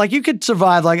 Like you could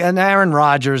survive like an Aaron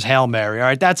Rodgers Hail Mary. All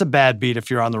right, that's a bad beat if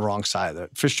you're on the wrong side of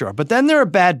it, for sure. But then there are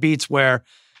bad beats where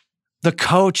the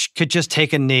coach could just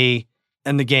take a knee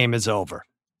and the game is over.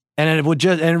 And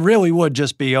it really would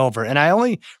just be over. And I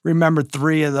only remember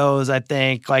 3 of those, I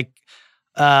think. Like,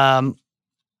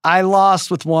 I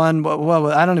lost with one. Well,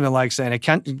 I don't even like saying it.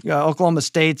 Oklahoma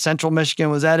State, Central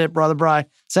Michigan. Was that it, Brother Bry?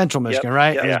 Central Michigan,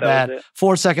 right? It was bad. Was it.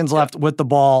 4 seconds left with the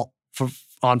ball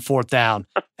on 4th down,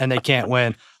 and they can't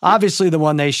win. Obviously, the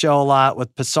one they show a lot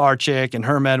with Pisarcik and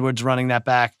Herm Edwards running that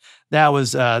back, That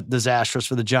was disastrous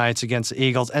for the Giants against the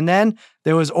Eagles. And then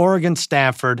there was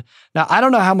Oregon-Stanford. Now, I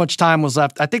don't know how much time was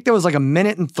left. I think there was like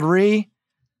 1:03.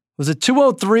 Was it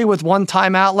 2:03 with one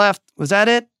timeout left? Was that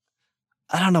it?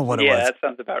 I don't know what it was. Yeah, that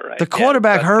sounds about right. The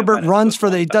quarterback, Herbert, runs for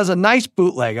he does a nice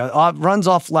bootleg, runs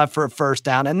off left for a first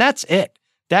down, and that's it.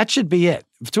 That should be it.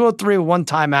 2:03 with one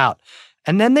timeout.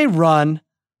 And then they run,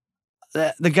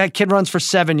 kid runs for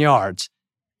 7 yards.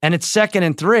 And it's 2nd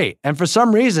and 3. And for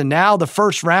some reason, now the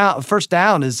first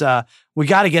down is, we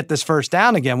got to get this first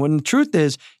down again. When the truth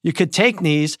is, you could take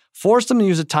knees, force them to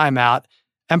use a timeout.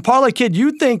 And Parlay Kid,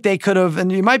 you think they could have,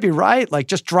 and you might be right, like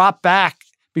just drop back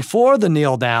before the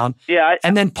kneel down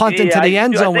and then punt into the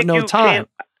end zone with no time.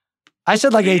 I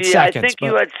said like 8 seconds. I think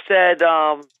you had said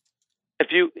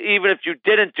if you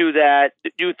didn't do that,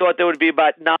 you thought there would be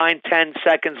about 9-10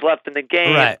 seconds left in the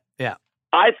game. Right, yeah.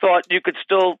 I thought you could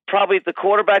still the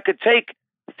quarterback could take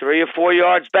 3 or 4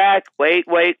 yards back, wait,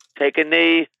 take a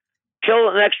knee, kill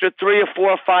an extra 3 or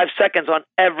 4 or 5 seconds on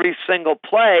every single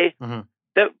play. Mm-hmm.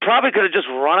 That probably could have just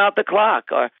run out the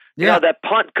clock, or you know, that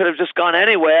punt could have just gone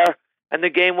anywhere, and the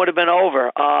game would have been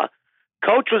over.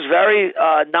 Coach was very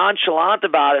nonchalant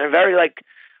about it, and very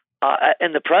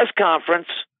in the press conference,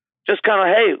 just kind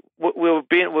of, hey,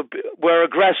 we're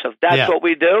aggressive. That's what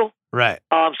we do. Right.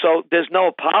 So there's no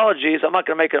apologies. I'm not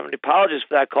going to make any apologies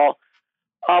for that call.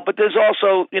 But there's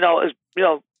also,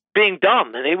 being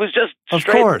dumb, and he was just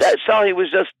straight. Of course.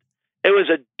 It was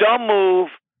a dumb move,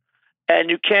 and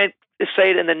you can't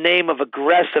say it in the name of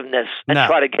aggressiveness and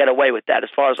try to get away with that, as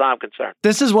far as I'm concerned.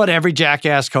 This is what every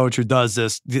jackass coach who does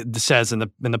this says in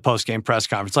the post-game press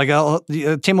conference. Like,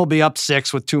 the team will be up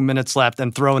 6 with 2 minutes left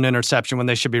and throw an interception when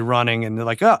they should be running, and they're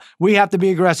like, "Oh, we have to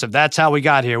be aggressive. That's how we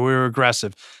got here. We were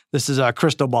aggressive." This is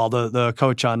Cristobal, the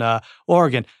coach on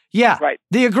Oregon. Yeah, right.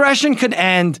 The aggression could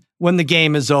end when the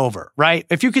game is over, right?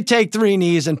 If you could take 3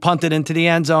 knees and punt it into the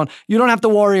end zone, you don't have to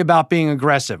worry about being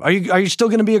aggressive. Are you still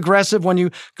going to be aggressive when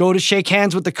you go to shake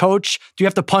hands with the coach? Do you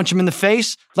have to punch him in the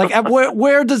face? Like,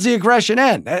 where does the aggression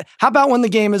end? How about when the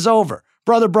game is over?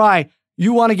 Brother Bry,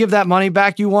 you want to give that money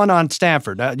back? You won on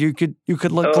Stanford. You could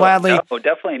gladly. No,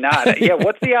 definitely not. Yeah,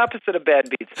 what's the opposite of bad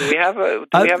beats? Do we have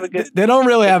a good? They don't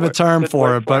really have a term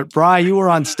for it, but Bry, you were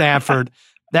on Stanford.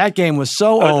 That game was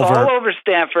so over. All over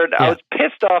Stanford. Yeah. I was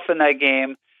pissed off in that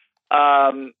game,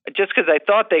 just because I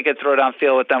thought they could throw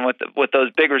downfield with them with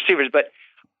those big receivers. But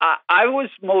I was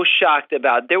most shocked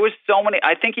about. There was so many.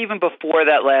 I think even before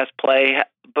that last play,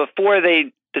 before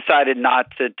they decided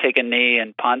not to take a knee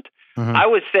and punt, I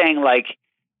was saying like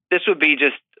this would be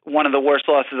just one of the worst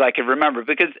losses I could remember.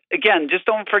 Because again, just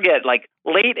don't forget, like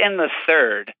late in the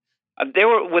third, they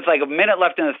were with like a minute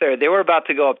left in the third. They were about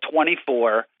to go up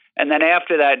 24. And then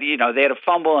after that, they had a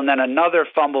fumble and then another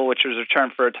fumble, which was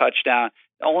returned for a touchdown,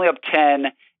 only up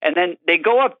 10. And then they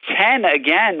go up 10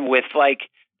 again with like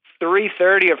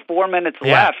 3:30 or 4 minutes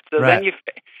left. So then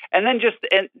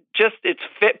it's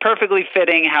perfectly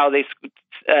fitting how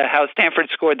Stanford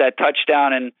scored that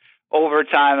touchdown in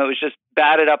overtime. It was just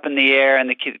batted up in the air and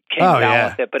the kid came down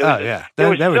with it. But there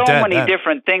were so many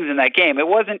different things in that game. It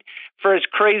wasn't for as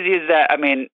crazy as that. I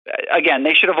mean, again,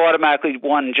 they should have automatically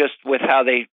won just with how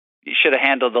they should have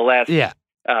handled the last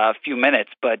few minutes.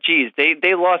 But, geez,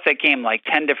 they lost that game like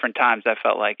 10 different times, I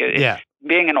felt like.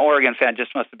 Being an Oregon fan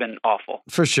just must have been awful.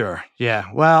 For sure, yeah.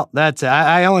 Well, that's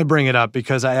I only bring it up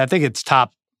because I think it's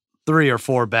top 3 or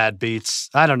 4 bad beats.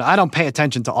 I don't know. I don't pay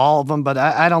attention to all of them, but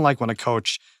I don't like when a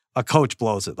coach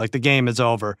blows it. Like the game is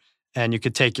over and you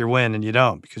could take your win and you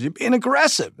don't because you're being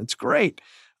aggressive. It's great.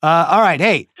 All right.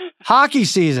 Hey, hockey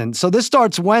season. So this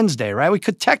starts Wednesday, right? We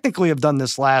could technically have done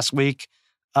this last week,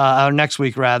 or next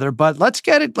week rather, but let's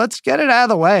get it out of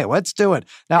the way. Let's do it.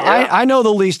 Now, I know the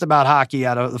least about hockey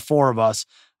out of the 4 of us,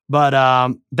 but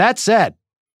that said,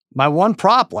 my one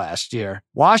prop last year,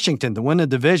 Washington to win the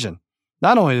division.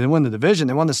 Not only did they win the division,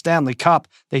 they won the Stanley Cup.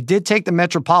 They did take the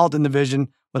Metropolitan Division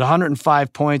with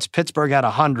 105 points. Pittsburgh had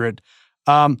 100.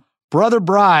 Brother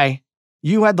Bry,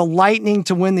 you had the Lightning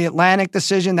to win the Atlantic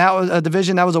division. That was a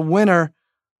division. That was a winner.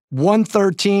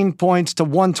 113 points to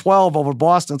 112 over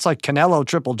Boston. It's like Canelo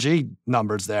Triple G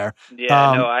numbers there.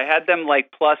 Yeah, no, I had them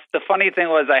like plus. The funny thing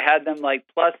was I had them like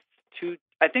plus 2.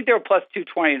 I think they were plus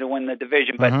 220 to win the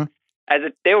division, but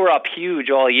they were up huge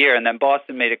all year, and then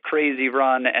Boston made a crazy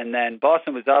run, and then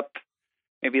Boston was up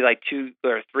maybe like 2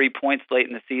 or 3 points late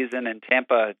in the season, and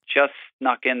Tampa just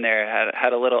snuck in there,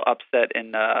 had a little upset,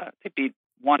 and they beat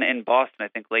one in Boston, I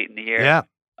think, late in the year. Yeah.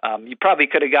 You probably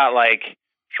could have got like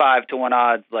 5-1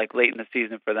 odds like late in the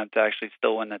season for them to actually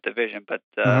still win that division, but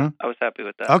I was happy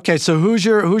with that. Okay, so who's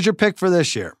your pick for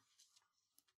this year?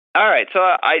 All right, so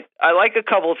I like a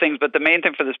couple of things, but the main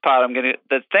thing for this pot,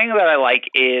 the thing that I like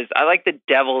is I like the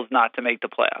Devils not to make the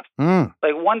playoffs.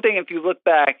 Like one thing, if you look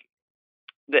back,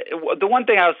 the one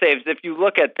thing I'll say is if you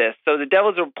look at this, so the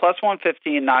Devils are plus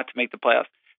 115 not to make the playoffs.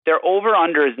 Their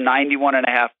over-under is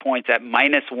 91.5 points at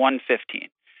minus 115.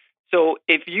 So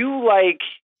if you like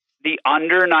the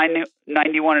under 91.5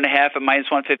 at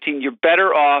minus 115, you're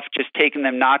better off just taking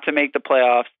them not to make the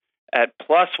playoffs at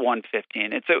plus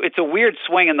 115. It's a weird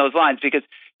swing in those lines because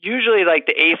usually like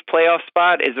the 8th playoff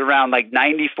spot is around like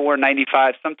 94,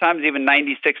 95, sometimes even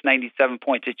 96, 97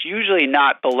 points. It's usually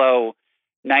not below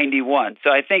 91. So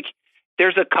I think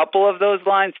there's a couple of those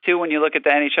lines too when you look at the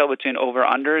NHL between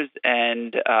over-unders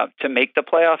and to make the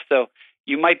playoffs. So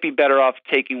you might be better off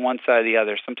taking one side or the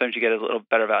other. Sometimes you get a little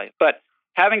better value. But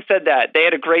having said that, they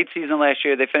had a great season last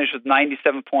year. They finished with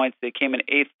 97 points. They came in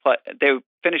 8th. They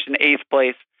finished in 8th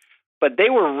place. But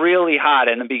they were really hot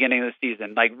in the beginning of the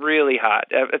season, like really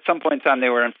hot. At some point in time, they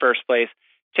were in first place.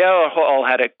 Taylor Hall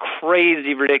had a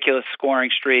crazy, ridiculous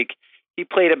scoring streak. He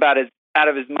played about as out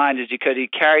of his mind as he could. He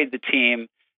carried the team.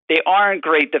 They aren't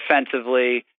great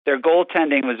defensively. Their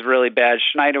goaltending was really bad.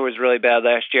 Schneider was really bad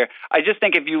last year. I just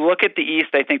think if you look at the East,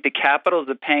 I think the Capitals,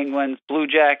 the Penguins, Blue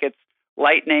Jackets,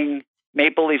 Lightning,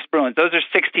 Maple Leafs, Bruins, those are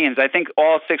 6 teams. I think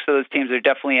all 6 of those teams are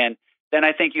definitely in. Then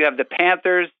I think you have the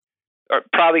Panthers, are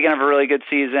probably going to have a really good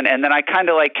season. And then I kind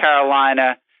of like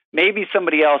Carolina, maybe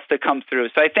somebody else to come through.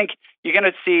 So I think you're going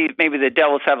to see maybe the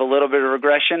Devils have a little bit of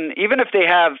regression. Even if they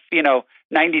have,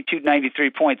 92, 93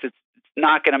 points, it's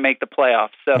not going to make the playoffs.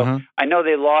 So I know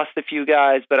they lost a few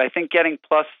guys, but I think getting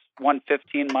plus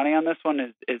 115 money on this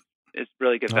one is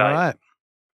really good value. All right.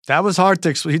 That was hard to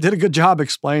explain. You did a good job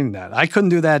explaining that. I couldn't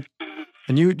do that.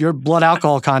 And your blood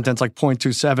alcohol content's like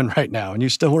 0.27 right now, and you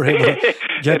still were able to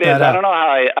get that out. I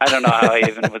don't know how I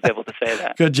even was able to say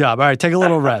that. Good job. All right, take a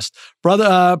little rest.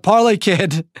 Brother, Parlay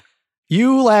Kid,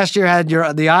 you last year had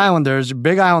the Islanders,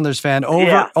 big Islanders fan,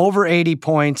 over 80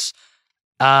 points,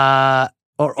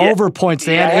 over points.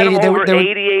 They had 80. They were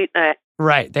 88.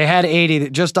 Right, they had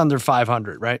 80, just under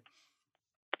 500, right?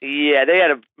 Yeah, they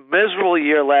had a miserable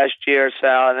year last year,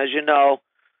 Sal, and as you know,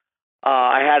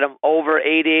 I had them over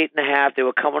 88.5. They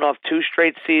were coming off 2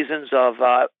 straight seasons of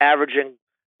averaging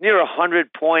near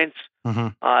 100 points.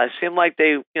 It seemed like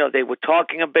they were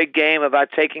talking a big game about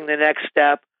taking the next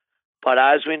step, but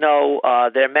as we know,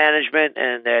 their management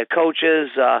and their coaches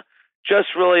just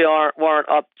really weren't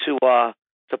up to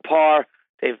par.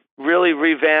 They've really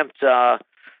revamped, their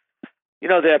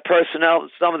personnel,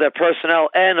 some of their personnel,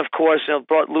 and of course,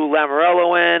 brought Lou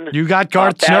Lamoriello in. You got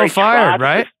Garth Snow fired,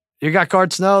 right? You got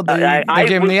Garth Snow. They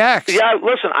gave him the axe. Yeah,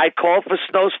 listen, I called for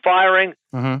Snow's firing.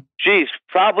 Geez,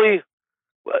 probably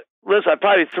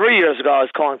 3 years ago I was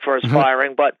calling for his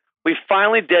firing, but we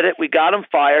finally did it. We got him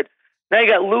fired. Now you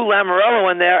got Lou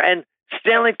Lamoriello in there and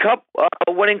Stanley Cup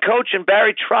winning coach and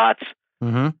Barry Trotz.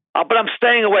 But I'm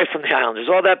staying away from the Islanders.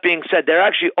 All that being said, they're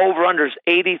actually over-unders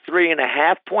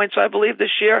 83.5 points, I believe,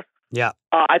 this year. Yeah.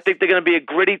 I think they're going to be a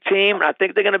gritty team, and I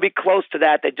think they're going to be close to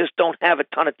that. They just don't have a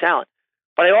ton of talent.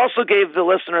 But I also gave the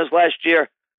listeners last year,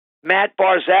 Matt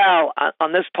Barzal,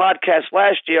 on this podcast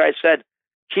last year, I said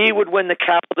he would win the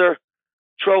Calder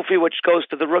Trophy, which goes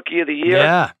to the Rookie of the Year.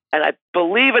 Yeah. And I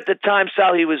believe at the time,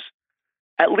 Sal, he was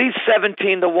at least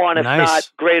 17-1, if not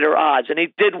greater odds. And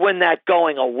he did win that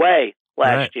going away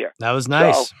last year. That was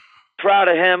nice. So, proud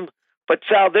of him. But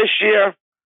Sal, this year,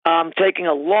 I'm taking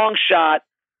a long shot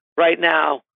right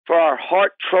now for our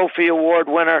Hart Trophy Award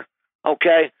winner.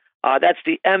 Okay. That's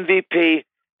the MVP,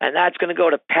 and that's going to go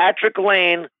to Patrick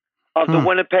Lane of the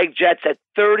Winnipeg Jets at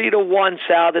 30-1,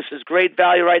 Sal. This is great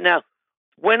value right now.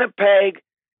 Winnipeg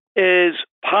is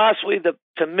possibly,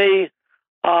 to me,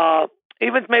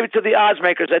 even maybe to the odds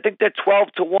makers, I think they're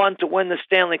 12-1 to win the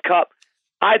Stanley Cup.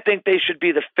 I think they should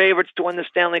be the favorites to win the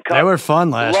Stanley Cup. They were fun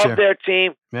last year. Love their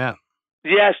team. Yeah.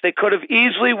 Yes, they could have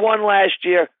easily won last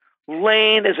year.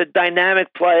 Lane is a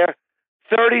dynamic player.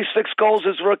 36 goals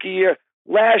his rookie year.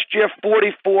 Last year,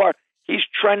 44. He's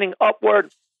trending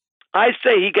upward. I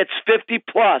say he gets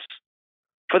 50-plus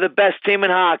for the best team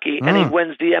in hockey, and he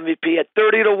wins the MVP at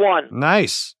 30-1.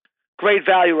 Nice. Great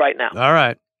value right now. All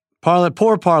right.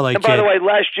 Poor Parlay And Kid. by the way,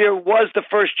 last year was the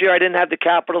first year I didn't have the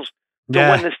Capitals to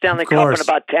win the Stanley Cup in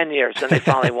about 10 years, and they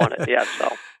finally won it. Yeah,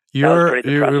 so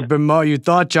you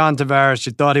thought John Tavares,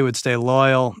 you thought he would stay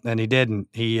loyal, and he didn't.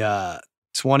 He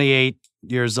 28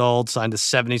 years old, signed a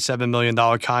 $77 million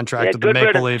contract with the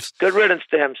Maple Leafs. Good riddance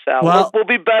to him, Sal. Well, we'll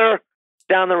be better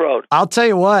down the road. I'll tell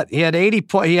you what, he had 80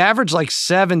 points. He averaged like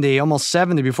 70, almost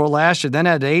 70 before last year, then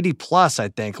had 80 plus, I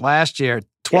think, last year.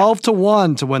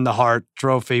 12-1 to win the Hart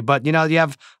Trophy. But, you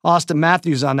have Austin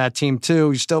Matthews on that team,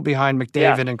 too. You're still behind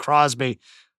McDavid and Crosby.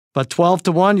 But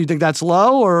 12-1, you think that's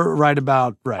low or right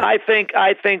about right? I think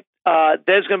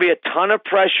there's going to be a ton of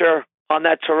pressure on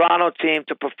that Toronto team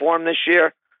to perform this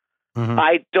year. Mm-hmm.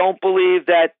 I don't believe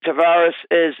that Tavares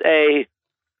is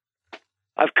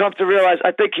I've come to realize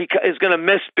I think he is going to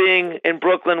miss being in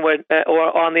Brooklyn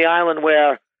or on the island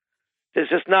where there's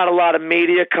just not a lot of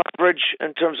media coverage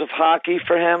in terms of hockey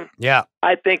for him. Yeah.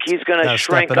 I think he's going to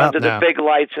shrink under the big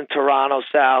lights in Toronto,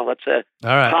 Sal. It's a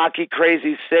hockey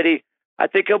crazy city. I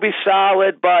think he'll be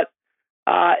solid, but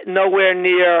nowhere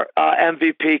near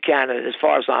MVP candidate as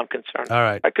far as I'm concerned. All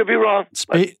right. I could be wrong.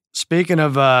 Speaking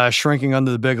of shrinking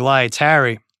under the big lights,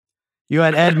 Harry, you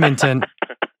had Edmonton.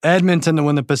 Edmonton to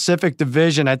win the Pacific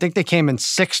Division. I think they came in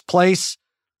 6th place,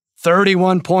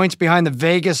 31 points behind the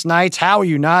Vegas Knights. How are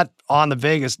you not on the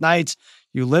Vegas Knights?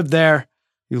 You live there.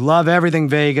 You love everything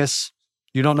Vegas.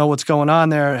 You don't know what's going on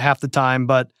there half the time,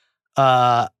 but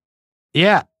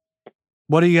yeah.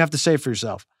 What do you have to say for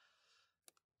yourself?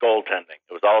 Goaltending.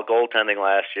 It was all goaltending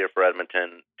last year for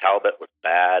Edmonton. Talbot was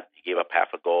bad. He gave up half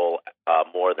a goal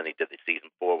more than he did the season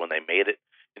before when they made it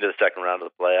into the second round of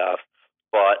the playoffs.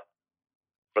 But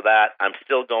for that, I'm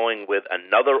still going with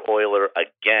another Oiler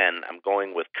again. I'm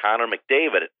going with Connor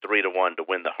McDavid at 3-1 to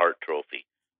win the Hart Trophy.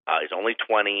 He's only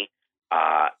 20,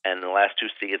 and in the last 2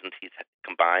 seasons, he's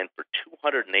combined for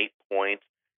 208 points.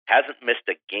 Hasn't missed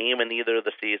a game in either of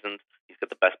the seasons. He's got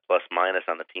the best plus-minus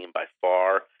on the team by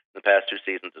far in the past 2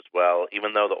 seasons as well.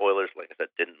 Even though the Oilers, like I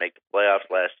said, didn't make the playoffs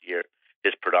last year,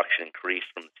 his production increased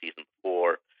from the season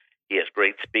before. He has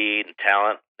great speed and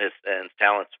talent, and his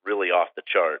talent's really off the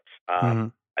charts.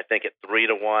 I think at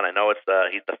 3-1, I know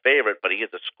he's the favorite, but he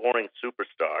is a scoring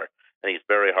superstar, and he's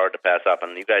very hard to pass up.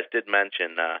 And you guys did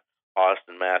mention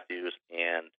Austin Matthews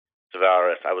and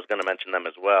Tavares. I was going to mention them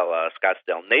as well.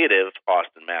 Scottsdale native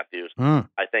Austin Matthews.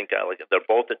 I think they're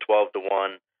both at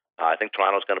 12-1. I think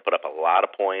Toronto's going to put up a lot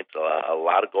of points, a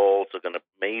lot of goals. They're going to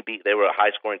they were a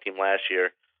high scoring team last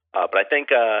year. But I think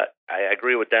I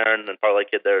agree with Darren and Parlay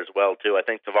Kid there as well too. I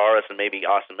think Tavares and maybe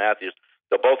Austin Matthews,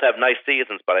 they'll both have nice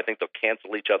seasons, but I think they'll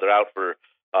cancel each other out for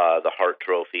the Hart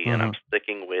Trophy. And I'm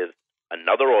sticking with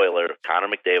another Oiler, Connor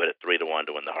McDavid at 3-1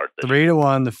 to win the Hart.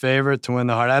 3-1, the favorite to win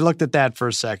the Hart. I looked at that for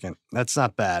a second. That's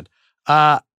not bad.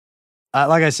 Like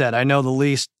I said, I know the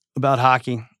least about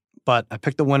hockey, but I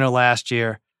picked the winner last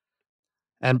year.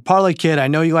 And Parlay Kid, I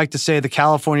know you like to say the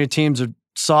California teams are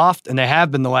soft, and they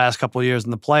have been the last couple of years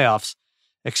in the playoffs,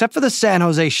 except for the San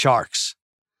Jose Sharks.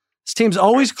 This team's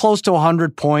always close to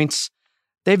 100 points.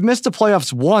 They've missed the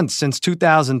playoffs once since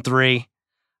 2003.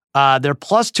 They're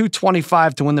plus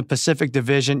 225 to win the Pacific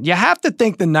Division. You have to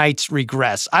think the Knights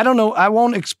regress. I don't know. I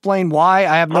won't explain why.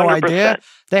 I have no 100%. Idea.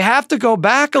 They have to go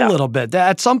back a little bit.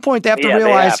 At some point, they have to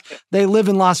realize they live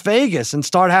in Las Vegas and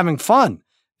start having fun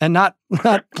and not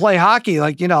play hockey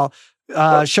like,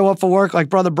 show up for work like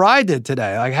Brother Bry did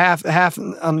today, like half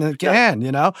on the can,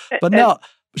 But no,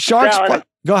 Sharks.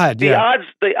 Go ahead. The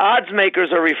odds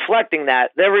makers are reflecting that.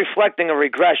 They're reflecting a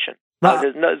regression.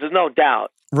 There's no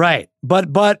doubt. Right.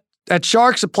 But at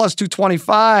Sharks at plus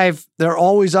 225, they're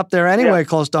always up there anyway,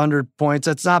 close to 100 points.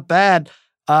 That's not bad.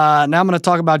 Now I'm going to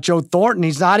talk about Joe Thornton.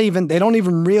 They don't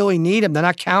even really need him. They're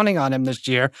not counting on him this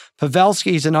year.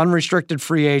 Pavelski's an unrestricted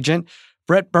free agent.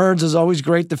 Brett Burns is always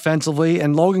great defensively,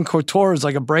 and Logan Couture is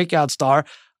like a breakout star.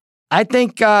 I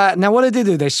think, now what did they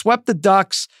do? They swept the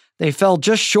Ducks. They fell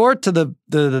just short to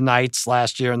the Knights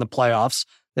last year in the playoffs.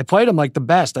 They played them like the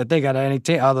best, I think, out of any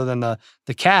team other than the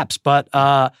Caps. But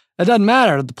it doesn't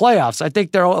matter. The playoffs, I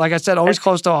think they're, like I said, always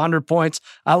close to 100 points.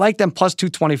 I like them plus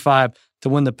 225 to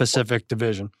win the Pacific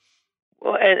Division.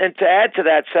 Well, and to add to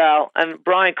that, Sal, and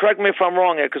Brian, correct me if I'm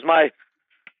wrong here, because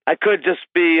I could just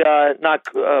be not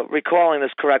recalling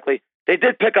this correctly. They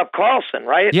did pick up Carlson,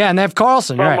 right? Yeah, and they have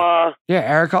Carlson, from, right?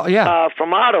 Eric Carlson,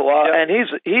 from Ottawa, and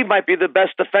he might be the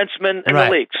best defenseman in the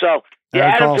league. So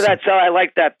add him to that, Sal. I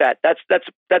like that bet. That's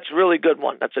a really good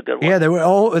one. That's a good one. Yeah,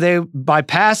 they by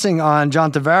passing on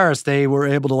John Tavares, they were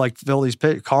able to fill these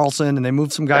Carlson, and they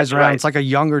moved some guys around. Right. It's like a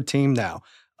younger team now.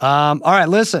 All right,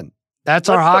 listen. That's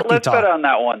our hockey talk. Let's bet on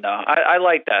that one, though. I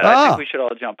like that. I think we should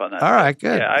all jump on that. All right,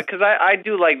 good. Yeah, because I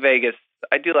do like Vegas.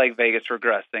 I do like Vegas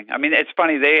regressing. I mean, it's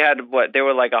funny. They had they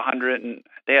were like 100, and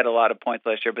they had a lot of points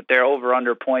last year, but their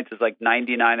over-under points is like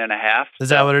 99.5. Is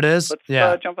that what it is?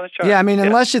 Let's jump on the chart. Yeah, I mean,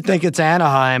 unless you think it's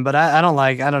Anaheim, but I don't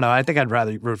know. I think I'd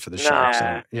rather root for the Sharks.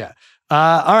 So, yeah.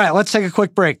 All right, let's take a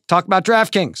quick break. Talk about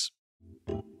DraftKings.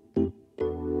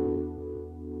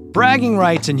 Bragging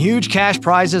rights and huge cash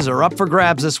prizes are up for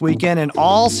grabs this weekend and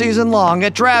all season long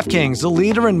at DraftKings, the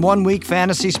leader in one-week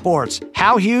fantasy sports.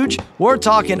 How huge? We're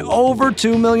talking over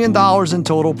 $2 million in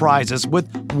total prizes.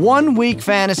 With 1 week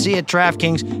fantasy at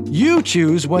DraftKings, you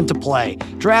choose when to play.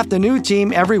 Draft a new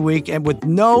team every week and with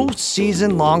no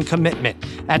season-long commitment.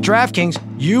 At DraftKings,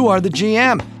 you are the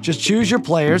GM. Just choose your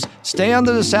players, stay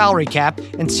under the salary cap,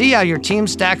 and see how your team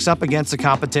stacks up against the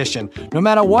competition. No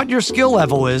matter what your skill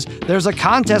level is, there's a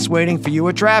contest waiting for you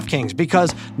at DraftKings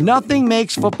because nothing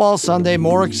makes Football Sunday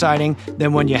more exciting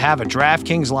than when you have a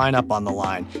DraftKings lineup on the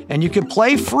line. And you can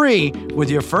play free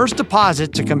with your first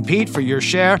deposit to compete for your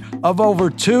share of over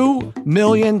 $2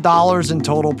 million in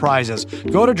total prizes.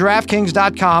 Go to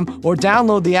DraftKings.com or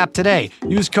download the app today.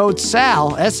 Use code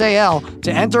SAL, S-A-L,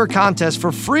 to enter a contest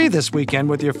for free this weekend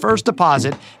with your first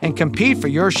deposit and compete for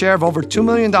your share of over $2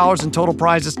 million in total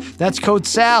prizes. That's code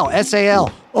SAL, S-A-L,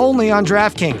 only on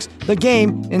DraftKings. The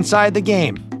game inside the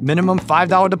game. Minimum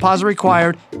 $5 deposit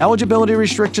required. Eligibility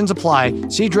restrictions apply.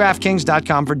 See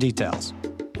DraftKings.com for details.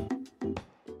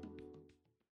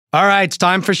 All right, it's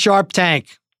time for Sharp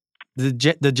Tank. The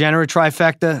Degenerate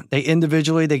Trifecta.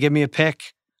 They give me a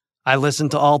pick. I listen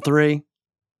to all three.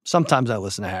 Sometimes I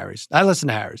listen to Harry's. I listen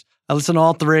to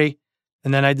all three,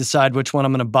 and then I decide which one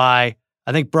I'm going to buy.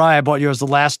 I think, Bri, I bought yours the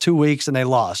last 2 weeks, and they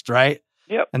lost, right?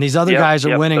 Yep. And these other guys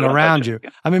are winning around you.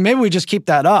 I mean, maybe we just keep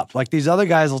that up. Like, these other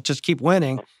guys will just keep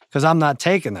winning because I'm not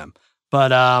taking them. But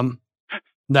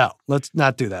no, let's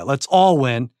not do that. Let's all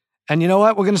win. And you know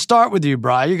what? We're going to start with you,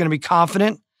 Bri. You're going to be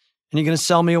confident, and you're going to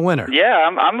sell me a winner. Yeah,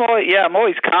 I'm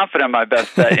always confident in my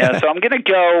best bet. Yeah, so I'm going to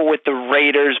go with the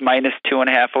Raiders minus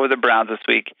 2.5 over the Browns this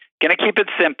week. Going to keep it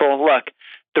simple. Look,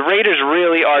 the Raiders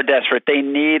really are desperate. They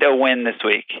need a win this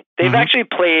week. They've actually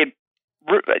played.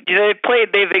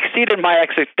 They've exceeded my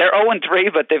expectations. They're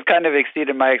 0-3, but they've kind of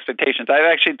exceeded my expectations. I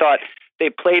actually thought they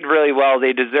played really well.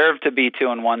 They deserve to be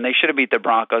 2-1. They should have beat the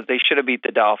Broncos. They should have beat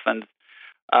the Dolphins.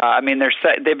 I mean,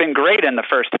 they've been great in the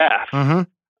first half.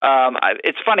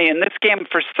 It's funny in this game.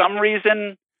 For some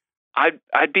reason,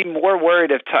 I'd be more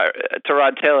worried if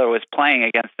Tyrod Taylor was playing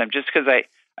against them, just because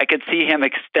I could see him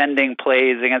extending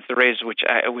plays against the Raiders,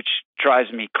 which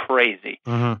drives me crazy.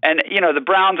 And, the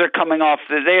Browns are coming off.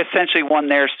 They essentially won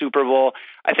their Super Bowl.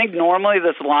 I think normally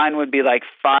this line would be like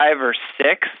 5 or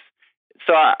 6.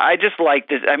 So I just like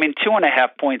this. I mean,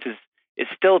 2.5 points is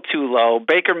still too low.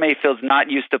 Baker Mayfield's not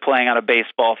used to playing on a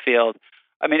baseball field.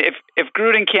 I mean, if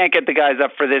Gruden can't get the guys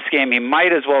up for this game, he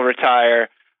might as well retire.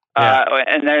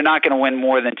 And they're not going to win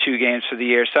more than 2 games for the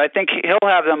year. So I think he'll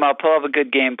have them up. He'll have a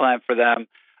good game plan for them.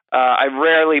 I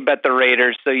rarely bet the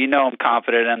Raiders, so I'm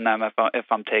confident in them if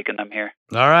I'm taking them here.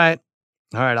 All right.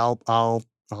 I'll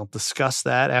discuss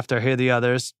that after I hear the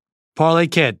others. Parlay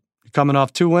Kid, you're coming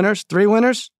off 2 winners, 3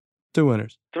 winners, 2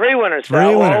 winners. 3 winners.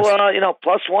 Three winners.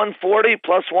 Plus 140,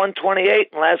 plus 128,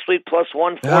 and last week plus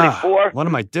 144. What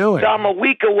am I doing? So I'm a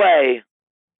week away.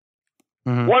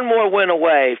 One more win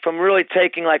away from really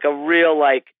taking like a real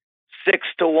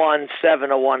 6-1,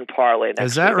 7-1 parlay next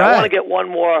Is that week. right? I want to get one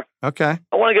more. Okay.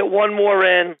 I want to get one more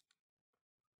in,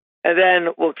 and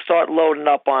then we'll start loading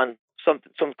up on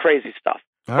some crazy stuff.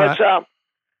 All right.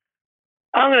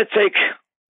 I'm going to take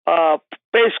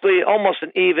basically almost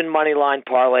an even money line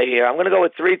parlay here. I'm going to go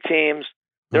with 3 teams.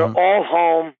 They're all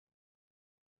home.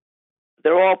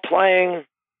 They're all playing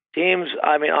teams.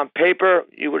 I mean, on paper,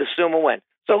 you would assume a win.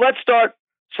 So let's start,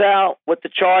 Sal, with the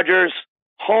Chargers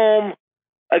home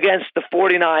against the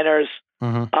 49ers.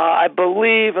 I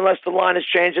believe, unless the line has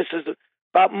changed, this is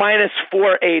about minus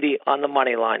 480 on the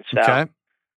money line, Sal. Okay.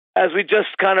 As we just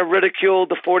kind of ridiculed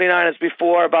the 49ers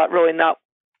before about really not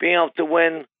being able to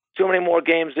win too many more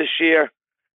games this year,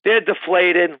 they're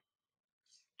deflated.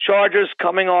 Chargers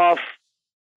coming off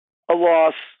a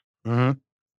loss.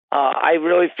 I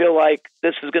really feel like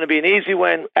this is going to be an easy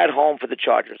win at home for the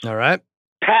Chargers. All right.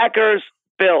 Packers,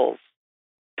 Bills.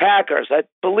 Packers. I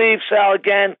believe, Sal,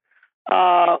 again,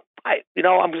 I'm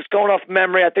just going off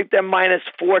memory. I think they're minus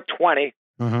 420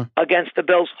 against the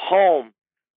Bills home.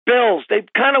 Bills, they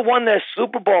kind of won their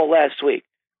Super Bowl last week.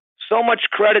 So much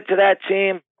credit to that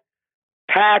team.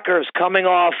 Packers coming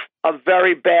off a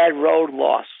very bad road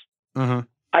loss.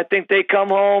 I think they come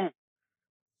home.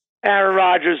 Aaron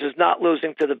Rodgers is not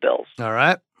losing to the Bills. All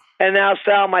right. And now,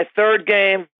 Sal, my third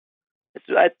game,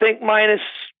 I think minus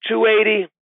 280.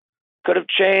 Could have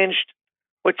changed.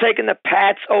 We're taking the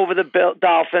Pats over the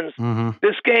Dolphins.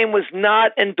 This game was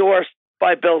not endorsed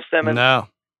by Bill Simmons. No.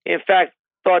 In fact,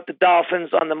 thought the Dolphins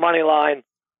on the money line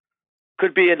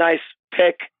could be a nice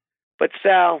pick. But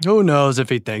Sal, who knows if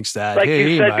he thinks that? Like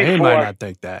you said before, he might not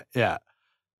think that. Yeah.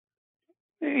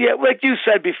 Yeah, like you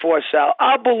said before, Sal,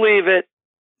 I'll believe it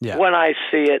when I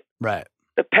see it. Right.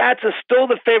 The Pats are still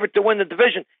the favorite to win the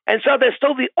division. And so they're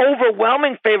still the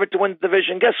overwhelming favorite to win the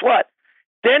division. Guess what?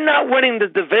 they're not winning the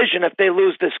division if they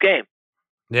lose this game.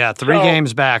 Yeah, 3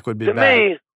 games back would be bad. To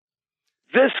me,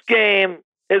 this game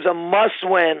is a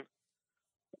must-win.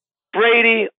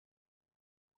 Brady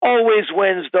always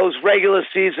wins those regular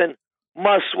season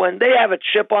must-win. They have a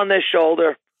chip on their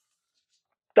shoulder.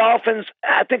 Dolphins,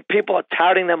 I think people are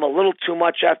touting them a little too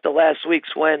much after last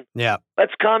week's win. Yeah.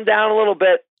 Let's calm down a little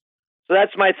bit. So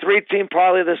that's my 3-team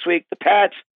parlay this week. The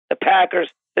Pats, the Packers,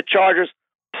 the Chargers,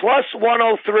 plus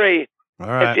 103. All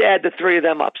right. If you add the 3 of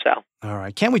them up, Sal. All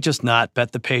right. Can't we just not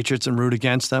bet the Patriots and root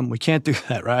against them? We can't do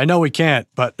that, right? I know we can't,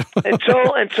 but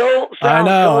until I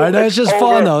know. It's just over.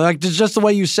 fun though. Like it's just the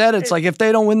way you said it. It's like if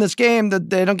they don't win this game, that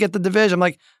they don't get the division. I'm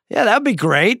like, yeah, that'd be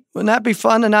great. Wouldn't that be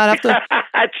fun to not have to?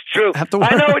 That's true. Have to worry.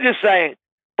 I know what you're saying,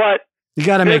 but you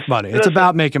got to make money. It's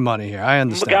about making money here. I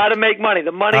understand. Got to make money.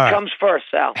 The money comes first,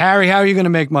 Sal. Harry, how are you going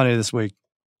to make money this week?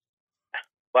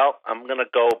 Well, I'm going to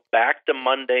go back to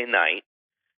Monday night.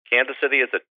 Kansas City is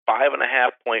a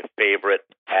 5.5-point favorite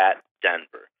at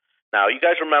Denver. Now, you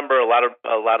guys remember a lot of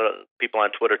people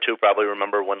on Twitter too probably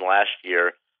remember when last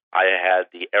year I had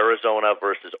the Arizona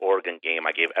versus Oregon game.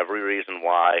 I gave every reason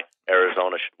why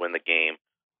Arizona should win the game,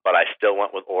 but I still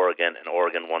went with Oregon, and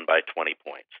Oregon won by 20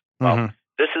 points. Well,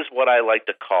 this is what I like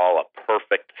to call a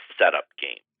perfect setup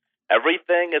game.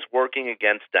 Everything is working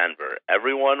against Denver.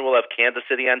 Everyone will have Kansas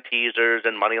City on teasers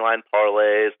and moneyline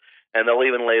parlays, and they'll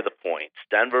even lay the points.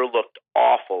 Denver looked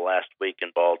awful last week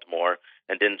in Baltimore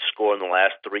and didn't score in the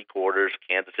last 3 quarters.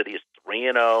 Kansas City is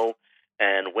 3-0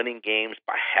 and winning games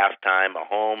by halftime.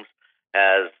 Mahomes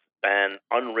has been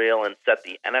unreal and set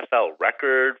the NFL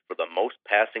record for the most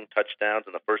passing touchdowns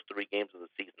in the first 3 games of the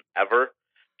season ever.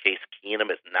 Case Keenum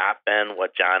has not been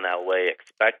what John Elway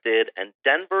expected, and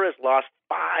Denver has lost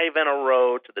 5 in a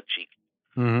row to the Chiefs.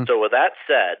 So with that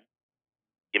said,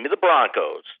 give me the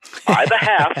Broncos by the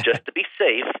half just to be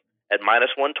safe at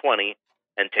minus 120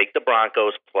 and take the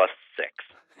Broncos plus 6.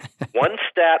 One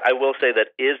stat I will say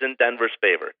that is in Denver's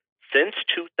favor. Since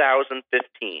 2015,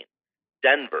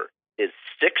 Denver is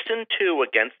 6-2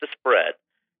 against the spread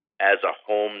as a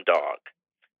home dog.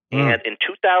 And in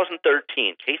 2013,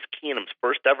 Case Keenum's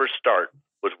first ever start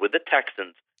was with the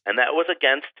Texans, and that was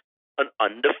against an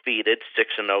undefeated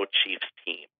 6-0 Chiefs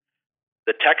team.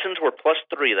 The Texans were plus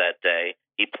 3 that day.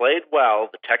 He played well.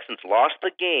 The Texans lost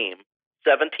the game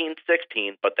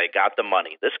 17-16, but they got the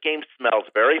money. This game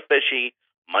smells very fishy.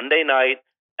 Monday night,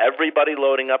 everybody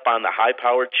loading up on the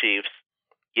high-powered Chiefs.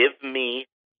 Give me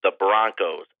the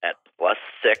Broncos at plus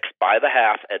 6 by the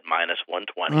half at minus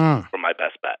 120 for my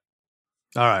best bet.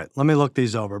 All right, let me look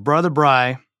these over. Brother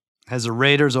Bry has the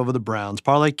Raiders over the Browns.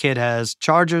 Parlay Kid has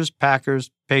Chargers,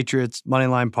 Packers, Patriots,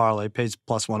 Moneyline Parlay, pays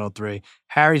plus 103.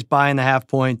 Harry's buying the half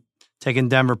point, taking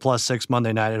Denver plus 6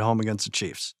 Monday night at home against the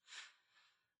Chiefs.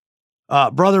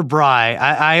 Brother Bry,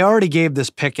 I already gave this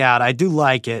pick out. I do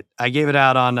like it. I gave it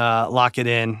out on Lock It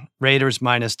In, Raiders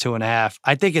minus 2.5.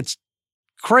 I think it's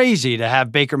crazy to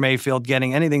have Baker Mayfield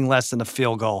getting anything less than a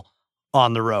field goal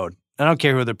on the road. I don't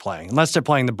care who they're playing, unless they're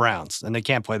playing the Browns, and they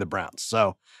can't play the Browns.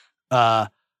 So,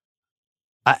 but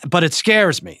it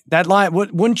scares me. That line,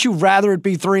 wouldn't you rather it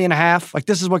be 3.5? Like,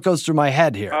 this is what goes through my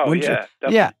head here. Oh, wouldn't yeah.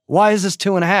 you? Yeah. Why is this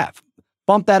 2.5?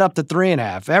 Bump that up to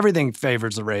 3.5. Everything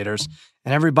favors the Raiders,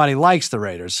 and everybody likes the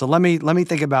Raiders. So let me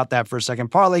think about that for a second.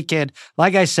 Parlay Kid,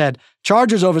 like I said,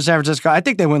 Chargers over San Francisco. I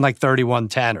think they win like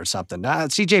 31-10 or something.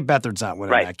 C.J. Beathard's not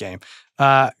winning that game.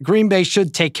 Green Bay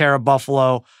should take care of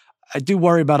Buffalo. I do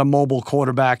worry about a mobile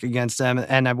quarterback against them,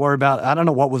 and I worry about, I don't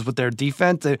know what was with their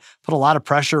defense. They put a lot of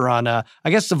pressure on, I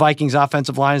guess the Vikings'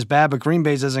 offensive line is bad, but Green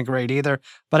Bay's isn't great either.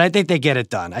 But I think they get it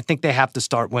done. I think they have to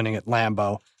start winning at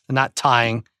Lambeau and not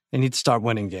tying. They need to start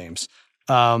winning games.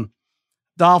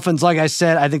 Dolphins, like I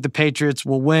said, I think the Patriots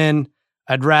will win.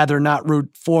 I'd rather not root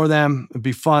for them. It'd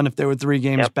be fun if they were 3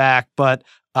 games back. But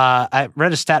I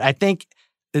read a stat. I think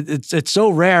it's so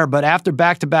rare, but after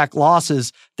back-to-back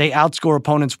losses, they outscore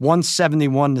opponents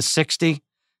 171-60.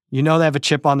 You know they have a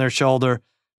chip on their shoulder.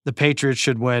 The Patriots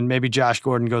should win. Maybe Josh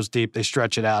Gordon goes deep. They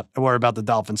stretch it out. I worry about the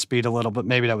Dolphins' speed a little, but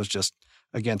maybe that was just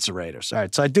against the Raiders. All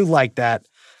right, so I do like that.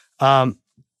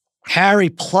 Harry,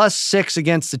 plus 6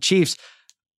 against the Chiefs.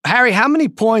 Harry, how many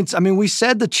points? I mean, we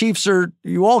said the Chiefs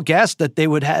you all guessed that they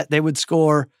would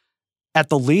score at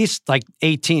the least like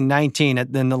 18, 19,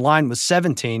 and then the line was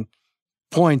 17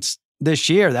 points this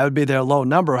year. That would be their low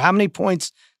number. How many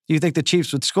points do you think the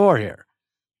Chiefs would score here?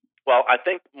 Well, I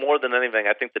think more than anything,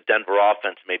 I think the Denver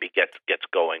offense maybe gets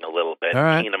going a little bit. All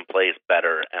right. Keenum plays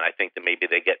better, and I think that maybe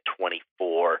they get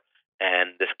 24,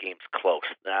 and this game's close.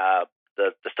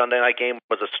 The Sunday night game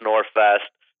was a snore fest.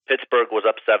 Pittsburgh was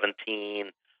up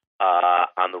 17.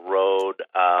 on the road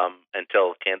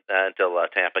until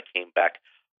Tampa came back.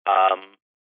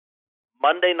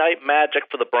 Monday Night Magic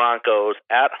for the Broncos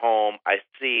at home. I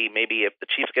see maybe if the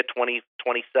Chiefs get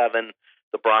 27,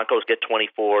 the Broncos get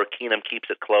 24. Keenum keeps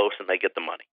it close, and they get the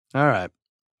money. All right.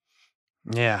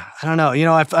 Yeah, I don't know. You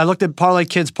know, I looked at Parlay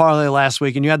Kids Parlay last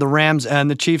week, and you had the Rams and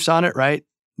the Chiefs on it, right,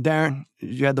 Darren?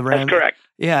 You had the Rams. That's correct.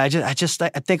 Yeah,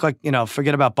 I think like, you know,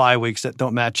 forget about bye weeks that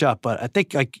don't match up, but I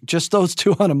think like just those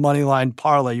two on a money line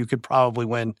parlay, you could probably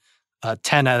win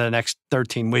 10 out of the next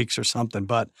 13 weeks or something.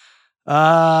 But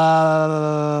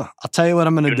I'll tell you what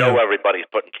I'm going to do. You know, everybody's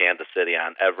putting Kansas City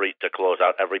on to close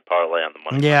out every parlay on the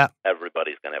money. Yeah, line.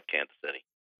 Everybody's going to have Kansas City.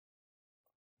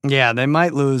 Yeah, they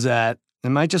might lose that. They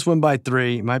might just win by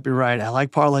 3. You might be right. I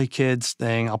like Parlay Kids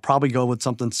thing. I'll probably go with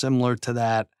something similar to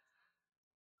that.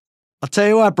 I'll tell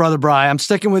you what, Brother Bry, I'm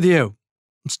sticking with you.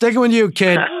 I'm sticking with you,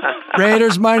 kid.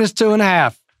 Raiders minus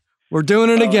 2.5. We're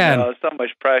doing it again. No, so much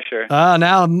pressure.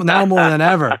 Now more than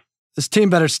ever. This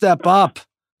team better step up.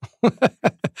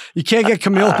 You can't get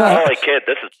Camille. Holy kid,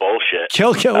 this is bullshit.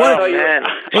 Kill. What? Man.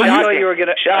 I thought you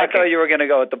were gonna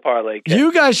go with the parlay. Kid.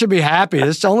 You guys should be happy.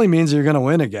 This only means you're gonna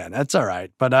win again. That's all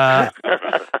right. But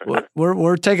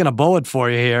we're taking a bullet for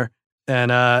you here.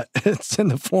 And it's in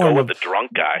the form of the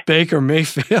drunk guy, Baker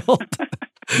Mayfield.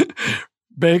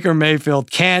 Baker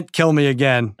Mayfield can't kill me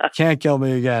again. Can't kill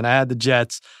me again. I had the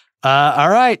Jets. All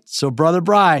right. So, Brother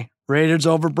Bry, Raiders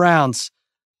over Browns.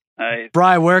 Nice.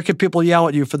 Bry, where can people yell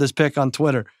at you for this pick on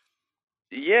Twitter?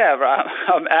 Yeah,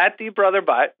 I'm at the Brother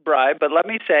Bry, but let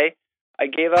me say, I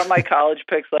gave out my college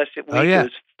picks last week. Oh, yeah.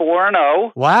 It was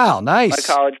 4-0. Wow, nice.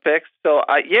 My college picks. So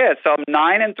I'm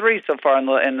 9-3 so far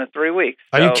in the 3 weeks.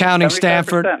 Are you counting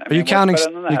Stanford? Are you counting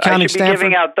Stanford? I should be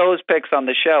giving out those picks on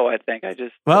the show. I think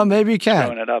maybe you can.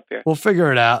 Throwing it up here. We'll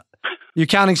figure it out. You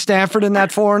counting Stanford in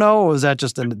that 4-0, or was that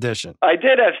just an addition? I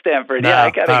did have Stanford. Yeah, I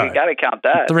gotta count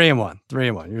that. 3-1.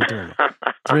 3-1. You're 3-1.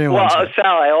 3-1. Well,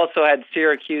 Sal, I also had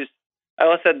Syracuse. I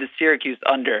also had the Syracuse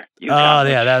under. UConn,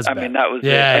 yeah, that's. I mean, that was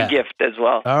a gift as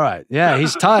well. All right, yeah,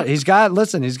 he's he's got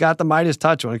the Midas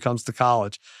touch when it comes to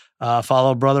college.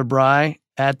 Follow Brother Bry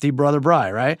at the Brother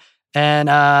Bry, right? And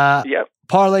yep.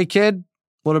 Parlay Kid,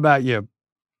 what about you?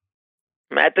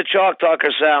 I'm at the Chalk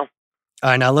Talker, Sal. All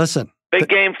right, now listen. Big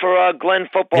game for Glenn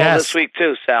football this week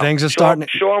too, Sal. Things are starting.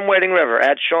 Shoreham Wading River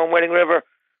at Shoreham Wading River,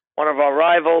 one of our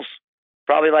rivals.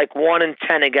 Probably like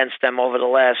 1-10 against them over the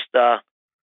last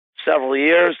several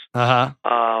years. I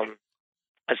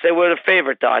say we're the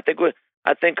favorite, though. I think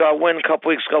our win a couple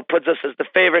weeks ago puts us as the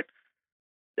favorite.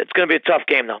 It's going to be a tough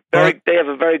game, though. They have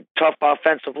a very tough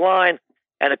offensive line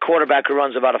and a quarterback who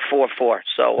runs about a 4.4.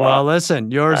 So, well, listen,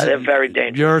 they're very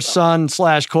dangerous. Your son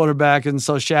 / quarterback isn't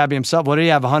so shabby himself. What do you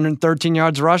have? 113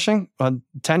 yards rushing on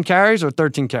 10 carries or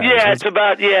 13 carries? Yeah, it's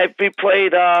about. Yeah, we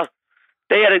played.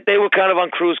 They were kind of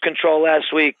on cruise control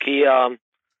last week. He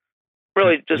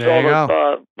really just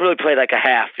really played like a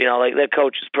half. You know, like their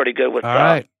coach is pretty good with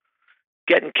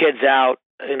getting kids out.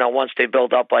 You know, once they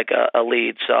build up like a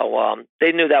lead, so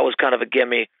they knew that was kind of a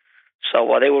gimme.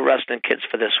 So they were resting kids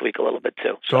for this week a little bit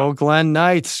too. So. Go Glenn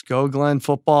Knights. Go Glenn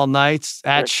football Knights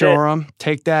at Shoreham.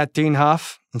 Take that, Dean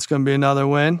Huff. It's going to be another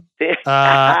win. Yes.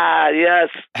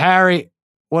 Harry,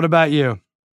 what about you?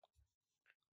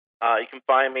 You can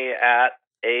find me at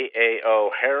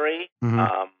AAO Harry.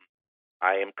 Mm-hmm.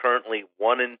 I am currently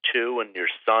 1-2 in your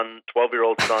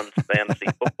 12-year-old son's fantasy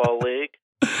football league.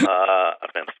 A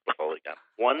fantasy football league.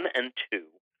 1-2.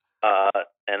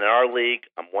 And in our league,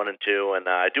 I'm 1-2, and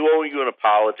I do owe you an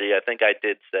apology. I think I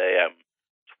did say I'm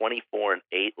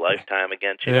 24-8 lifetime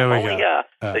against you. There we go.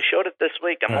 They showed it this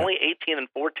week. I'm only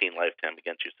 18-14 lifetime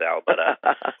against you, Sal. But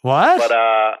what? But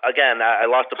again, I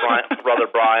lost to Brother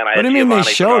Brian. I what do you mean they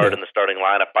showed it in the starting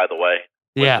lineup? By the way,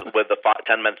 with the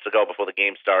 10 minutes to go before the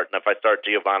game starts, and if I start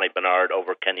Giovanni Bernard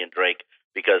over Kenyon Drake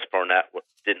because Fournette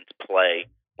didn't play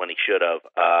when he should have,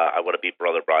 I would have beat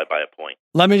Brother Bry by a point.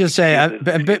 Let me just say,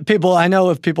 people, I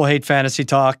know if people hate fantasy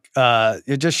talk,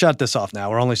 you just shut this off now.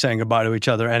 We're only saying goodbye to each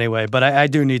other anyway, but I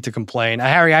do need to complain.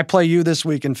 Harry, I play you this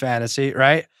week in fantasy,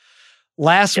 right?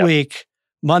 Last week,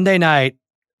 Monday night,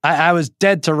 I was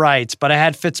dead to rights, but I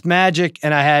had Fitzmagic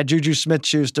and I had Juju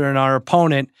Smith-Schuster, and our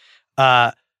opponent,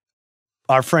 our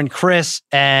friend Chris,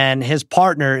 and his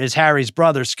partner is Harry's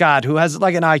brother, Scott, who has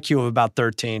like an IQ of about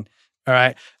 13. All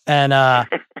right.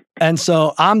 And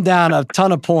so I'm down a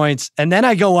ton of points. And then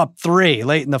I go up 3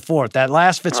 late in the fourth. That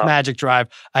last Fitzmagic drive,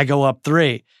 I go up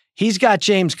 3. He's got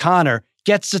James Conner,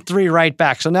 gets the 3 right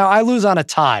back. So now I lose on a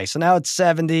tie. So now it's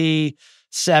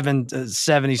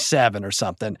 77 or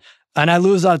something. And I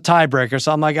lose on a tiebreaker.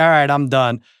 So I'm like, all right, I'm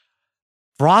done.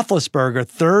 Roethlisberger,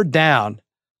 third down,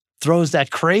 throws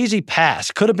that crazy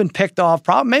pass. Could have been picked off.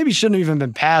 Probably, maybe shouldn't have even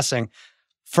been passing.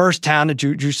 First down to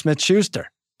Juju Smith-Schuster.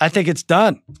 I think it's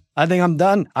done. I think I'm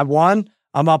done. I won.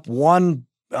 I'm up one.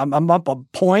 I'm up a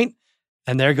point.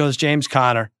 And there goes James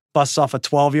Conner. Busts off a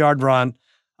 12-yard run.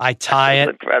 I tie it.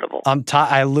 Incredible.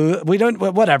 I lose. We don't,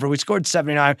 whatever. We scored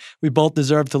 79. We both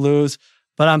deserve to lose.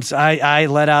 But I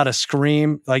let out a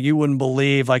scream like you wouldn't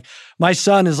believe. Like my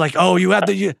son is like, oh, you have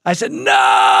to. I said,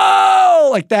 no,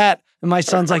 like that. And my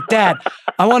son's like, Dad,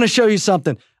 I want to show you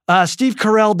something. Steve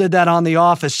Carell did that on The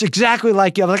Office, exactly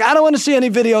like you. I'm like, I don't want to see any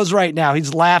videos right now.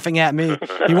 He's laughing at me.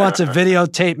 He wants to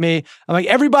videotape me. I'm like,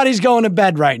 everybody's going to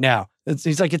bed right now.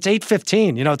 He's like, it's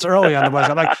 8:15. You know, it's early on the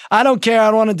West. I'm like, I don't care. I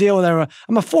don't want to deal with everyone.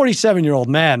 I'm a 47-year-old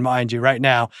man, mind you, right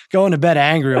now, going to bed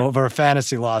angry over a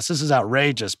fantasy loss. This is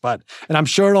outrageous, and I'm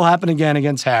sure it'll happen again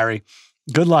against Harry.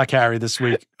 Good luck, Harry, this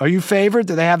week. Are you favored?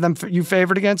 Do they have you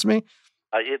favored against me?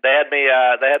 They had me.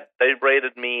 They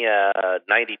rated me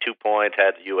 92 points.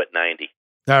 Had you at 90.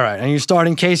 All right, and you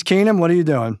starting Case Keenum? What are you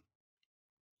doing?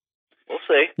 We'll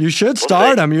see. You should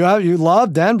start him. You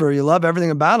love Denver. You love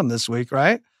everything about him this week,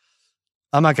 right?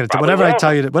 I'm not going to. Whatever I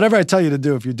tell you to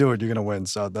do, if you do it, you're going to win.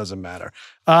 So it doesn't matter.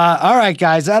 All right,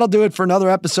 guys, that'll do it for another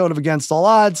episode of Against All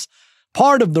Odds,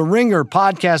 part of the Ringer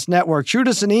Podcast Network. Shoot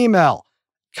us an email,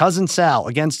 Cousin Sal,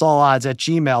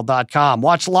 againstalodds@gmail.com.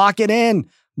 Watch Lock It In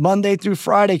Monday through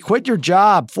Friday. Quit Your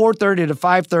Job, 4:30 to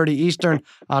 5:30 Eastern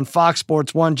on Fox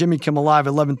Sports 1. Jimmy Kimmel Live,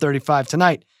 11:35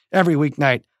 tonight, every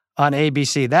weeknight on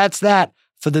ABC. That's that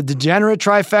for the Degenerate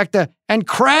Trifecta and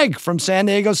Craig from San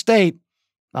Diego State.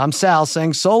 I'm Sal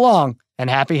saying so long and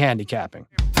happy handicapping.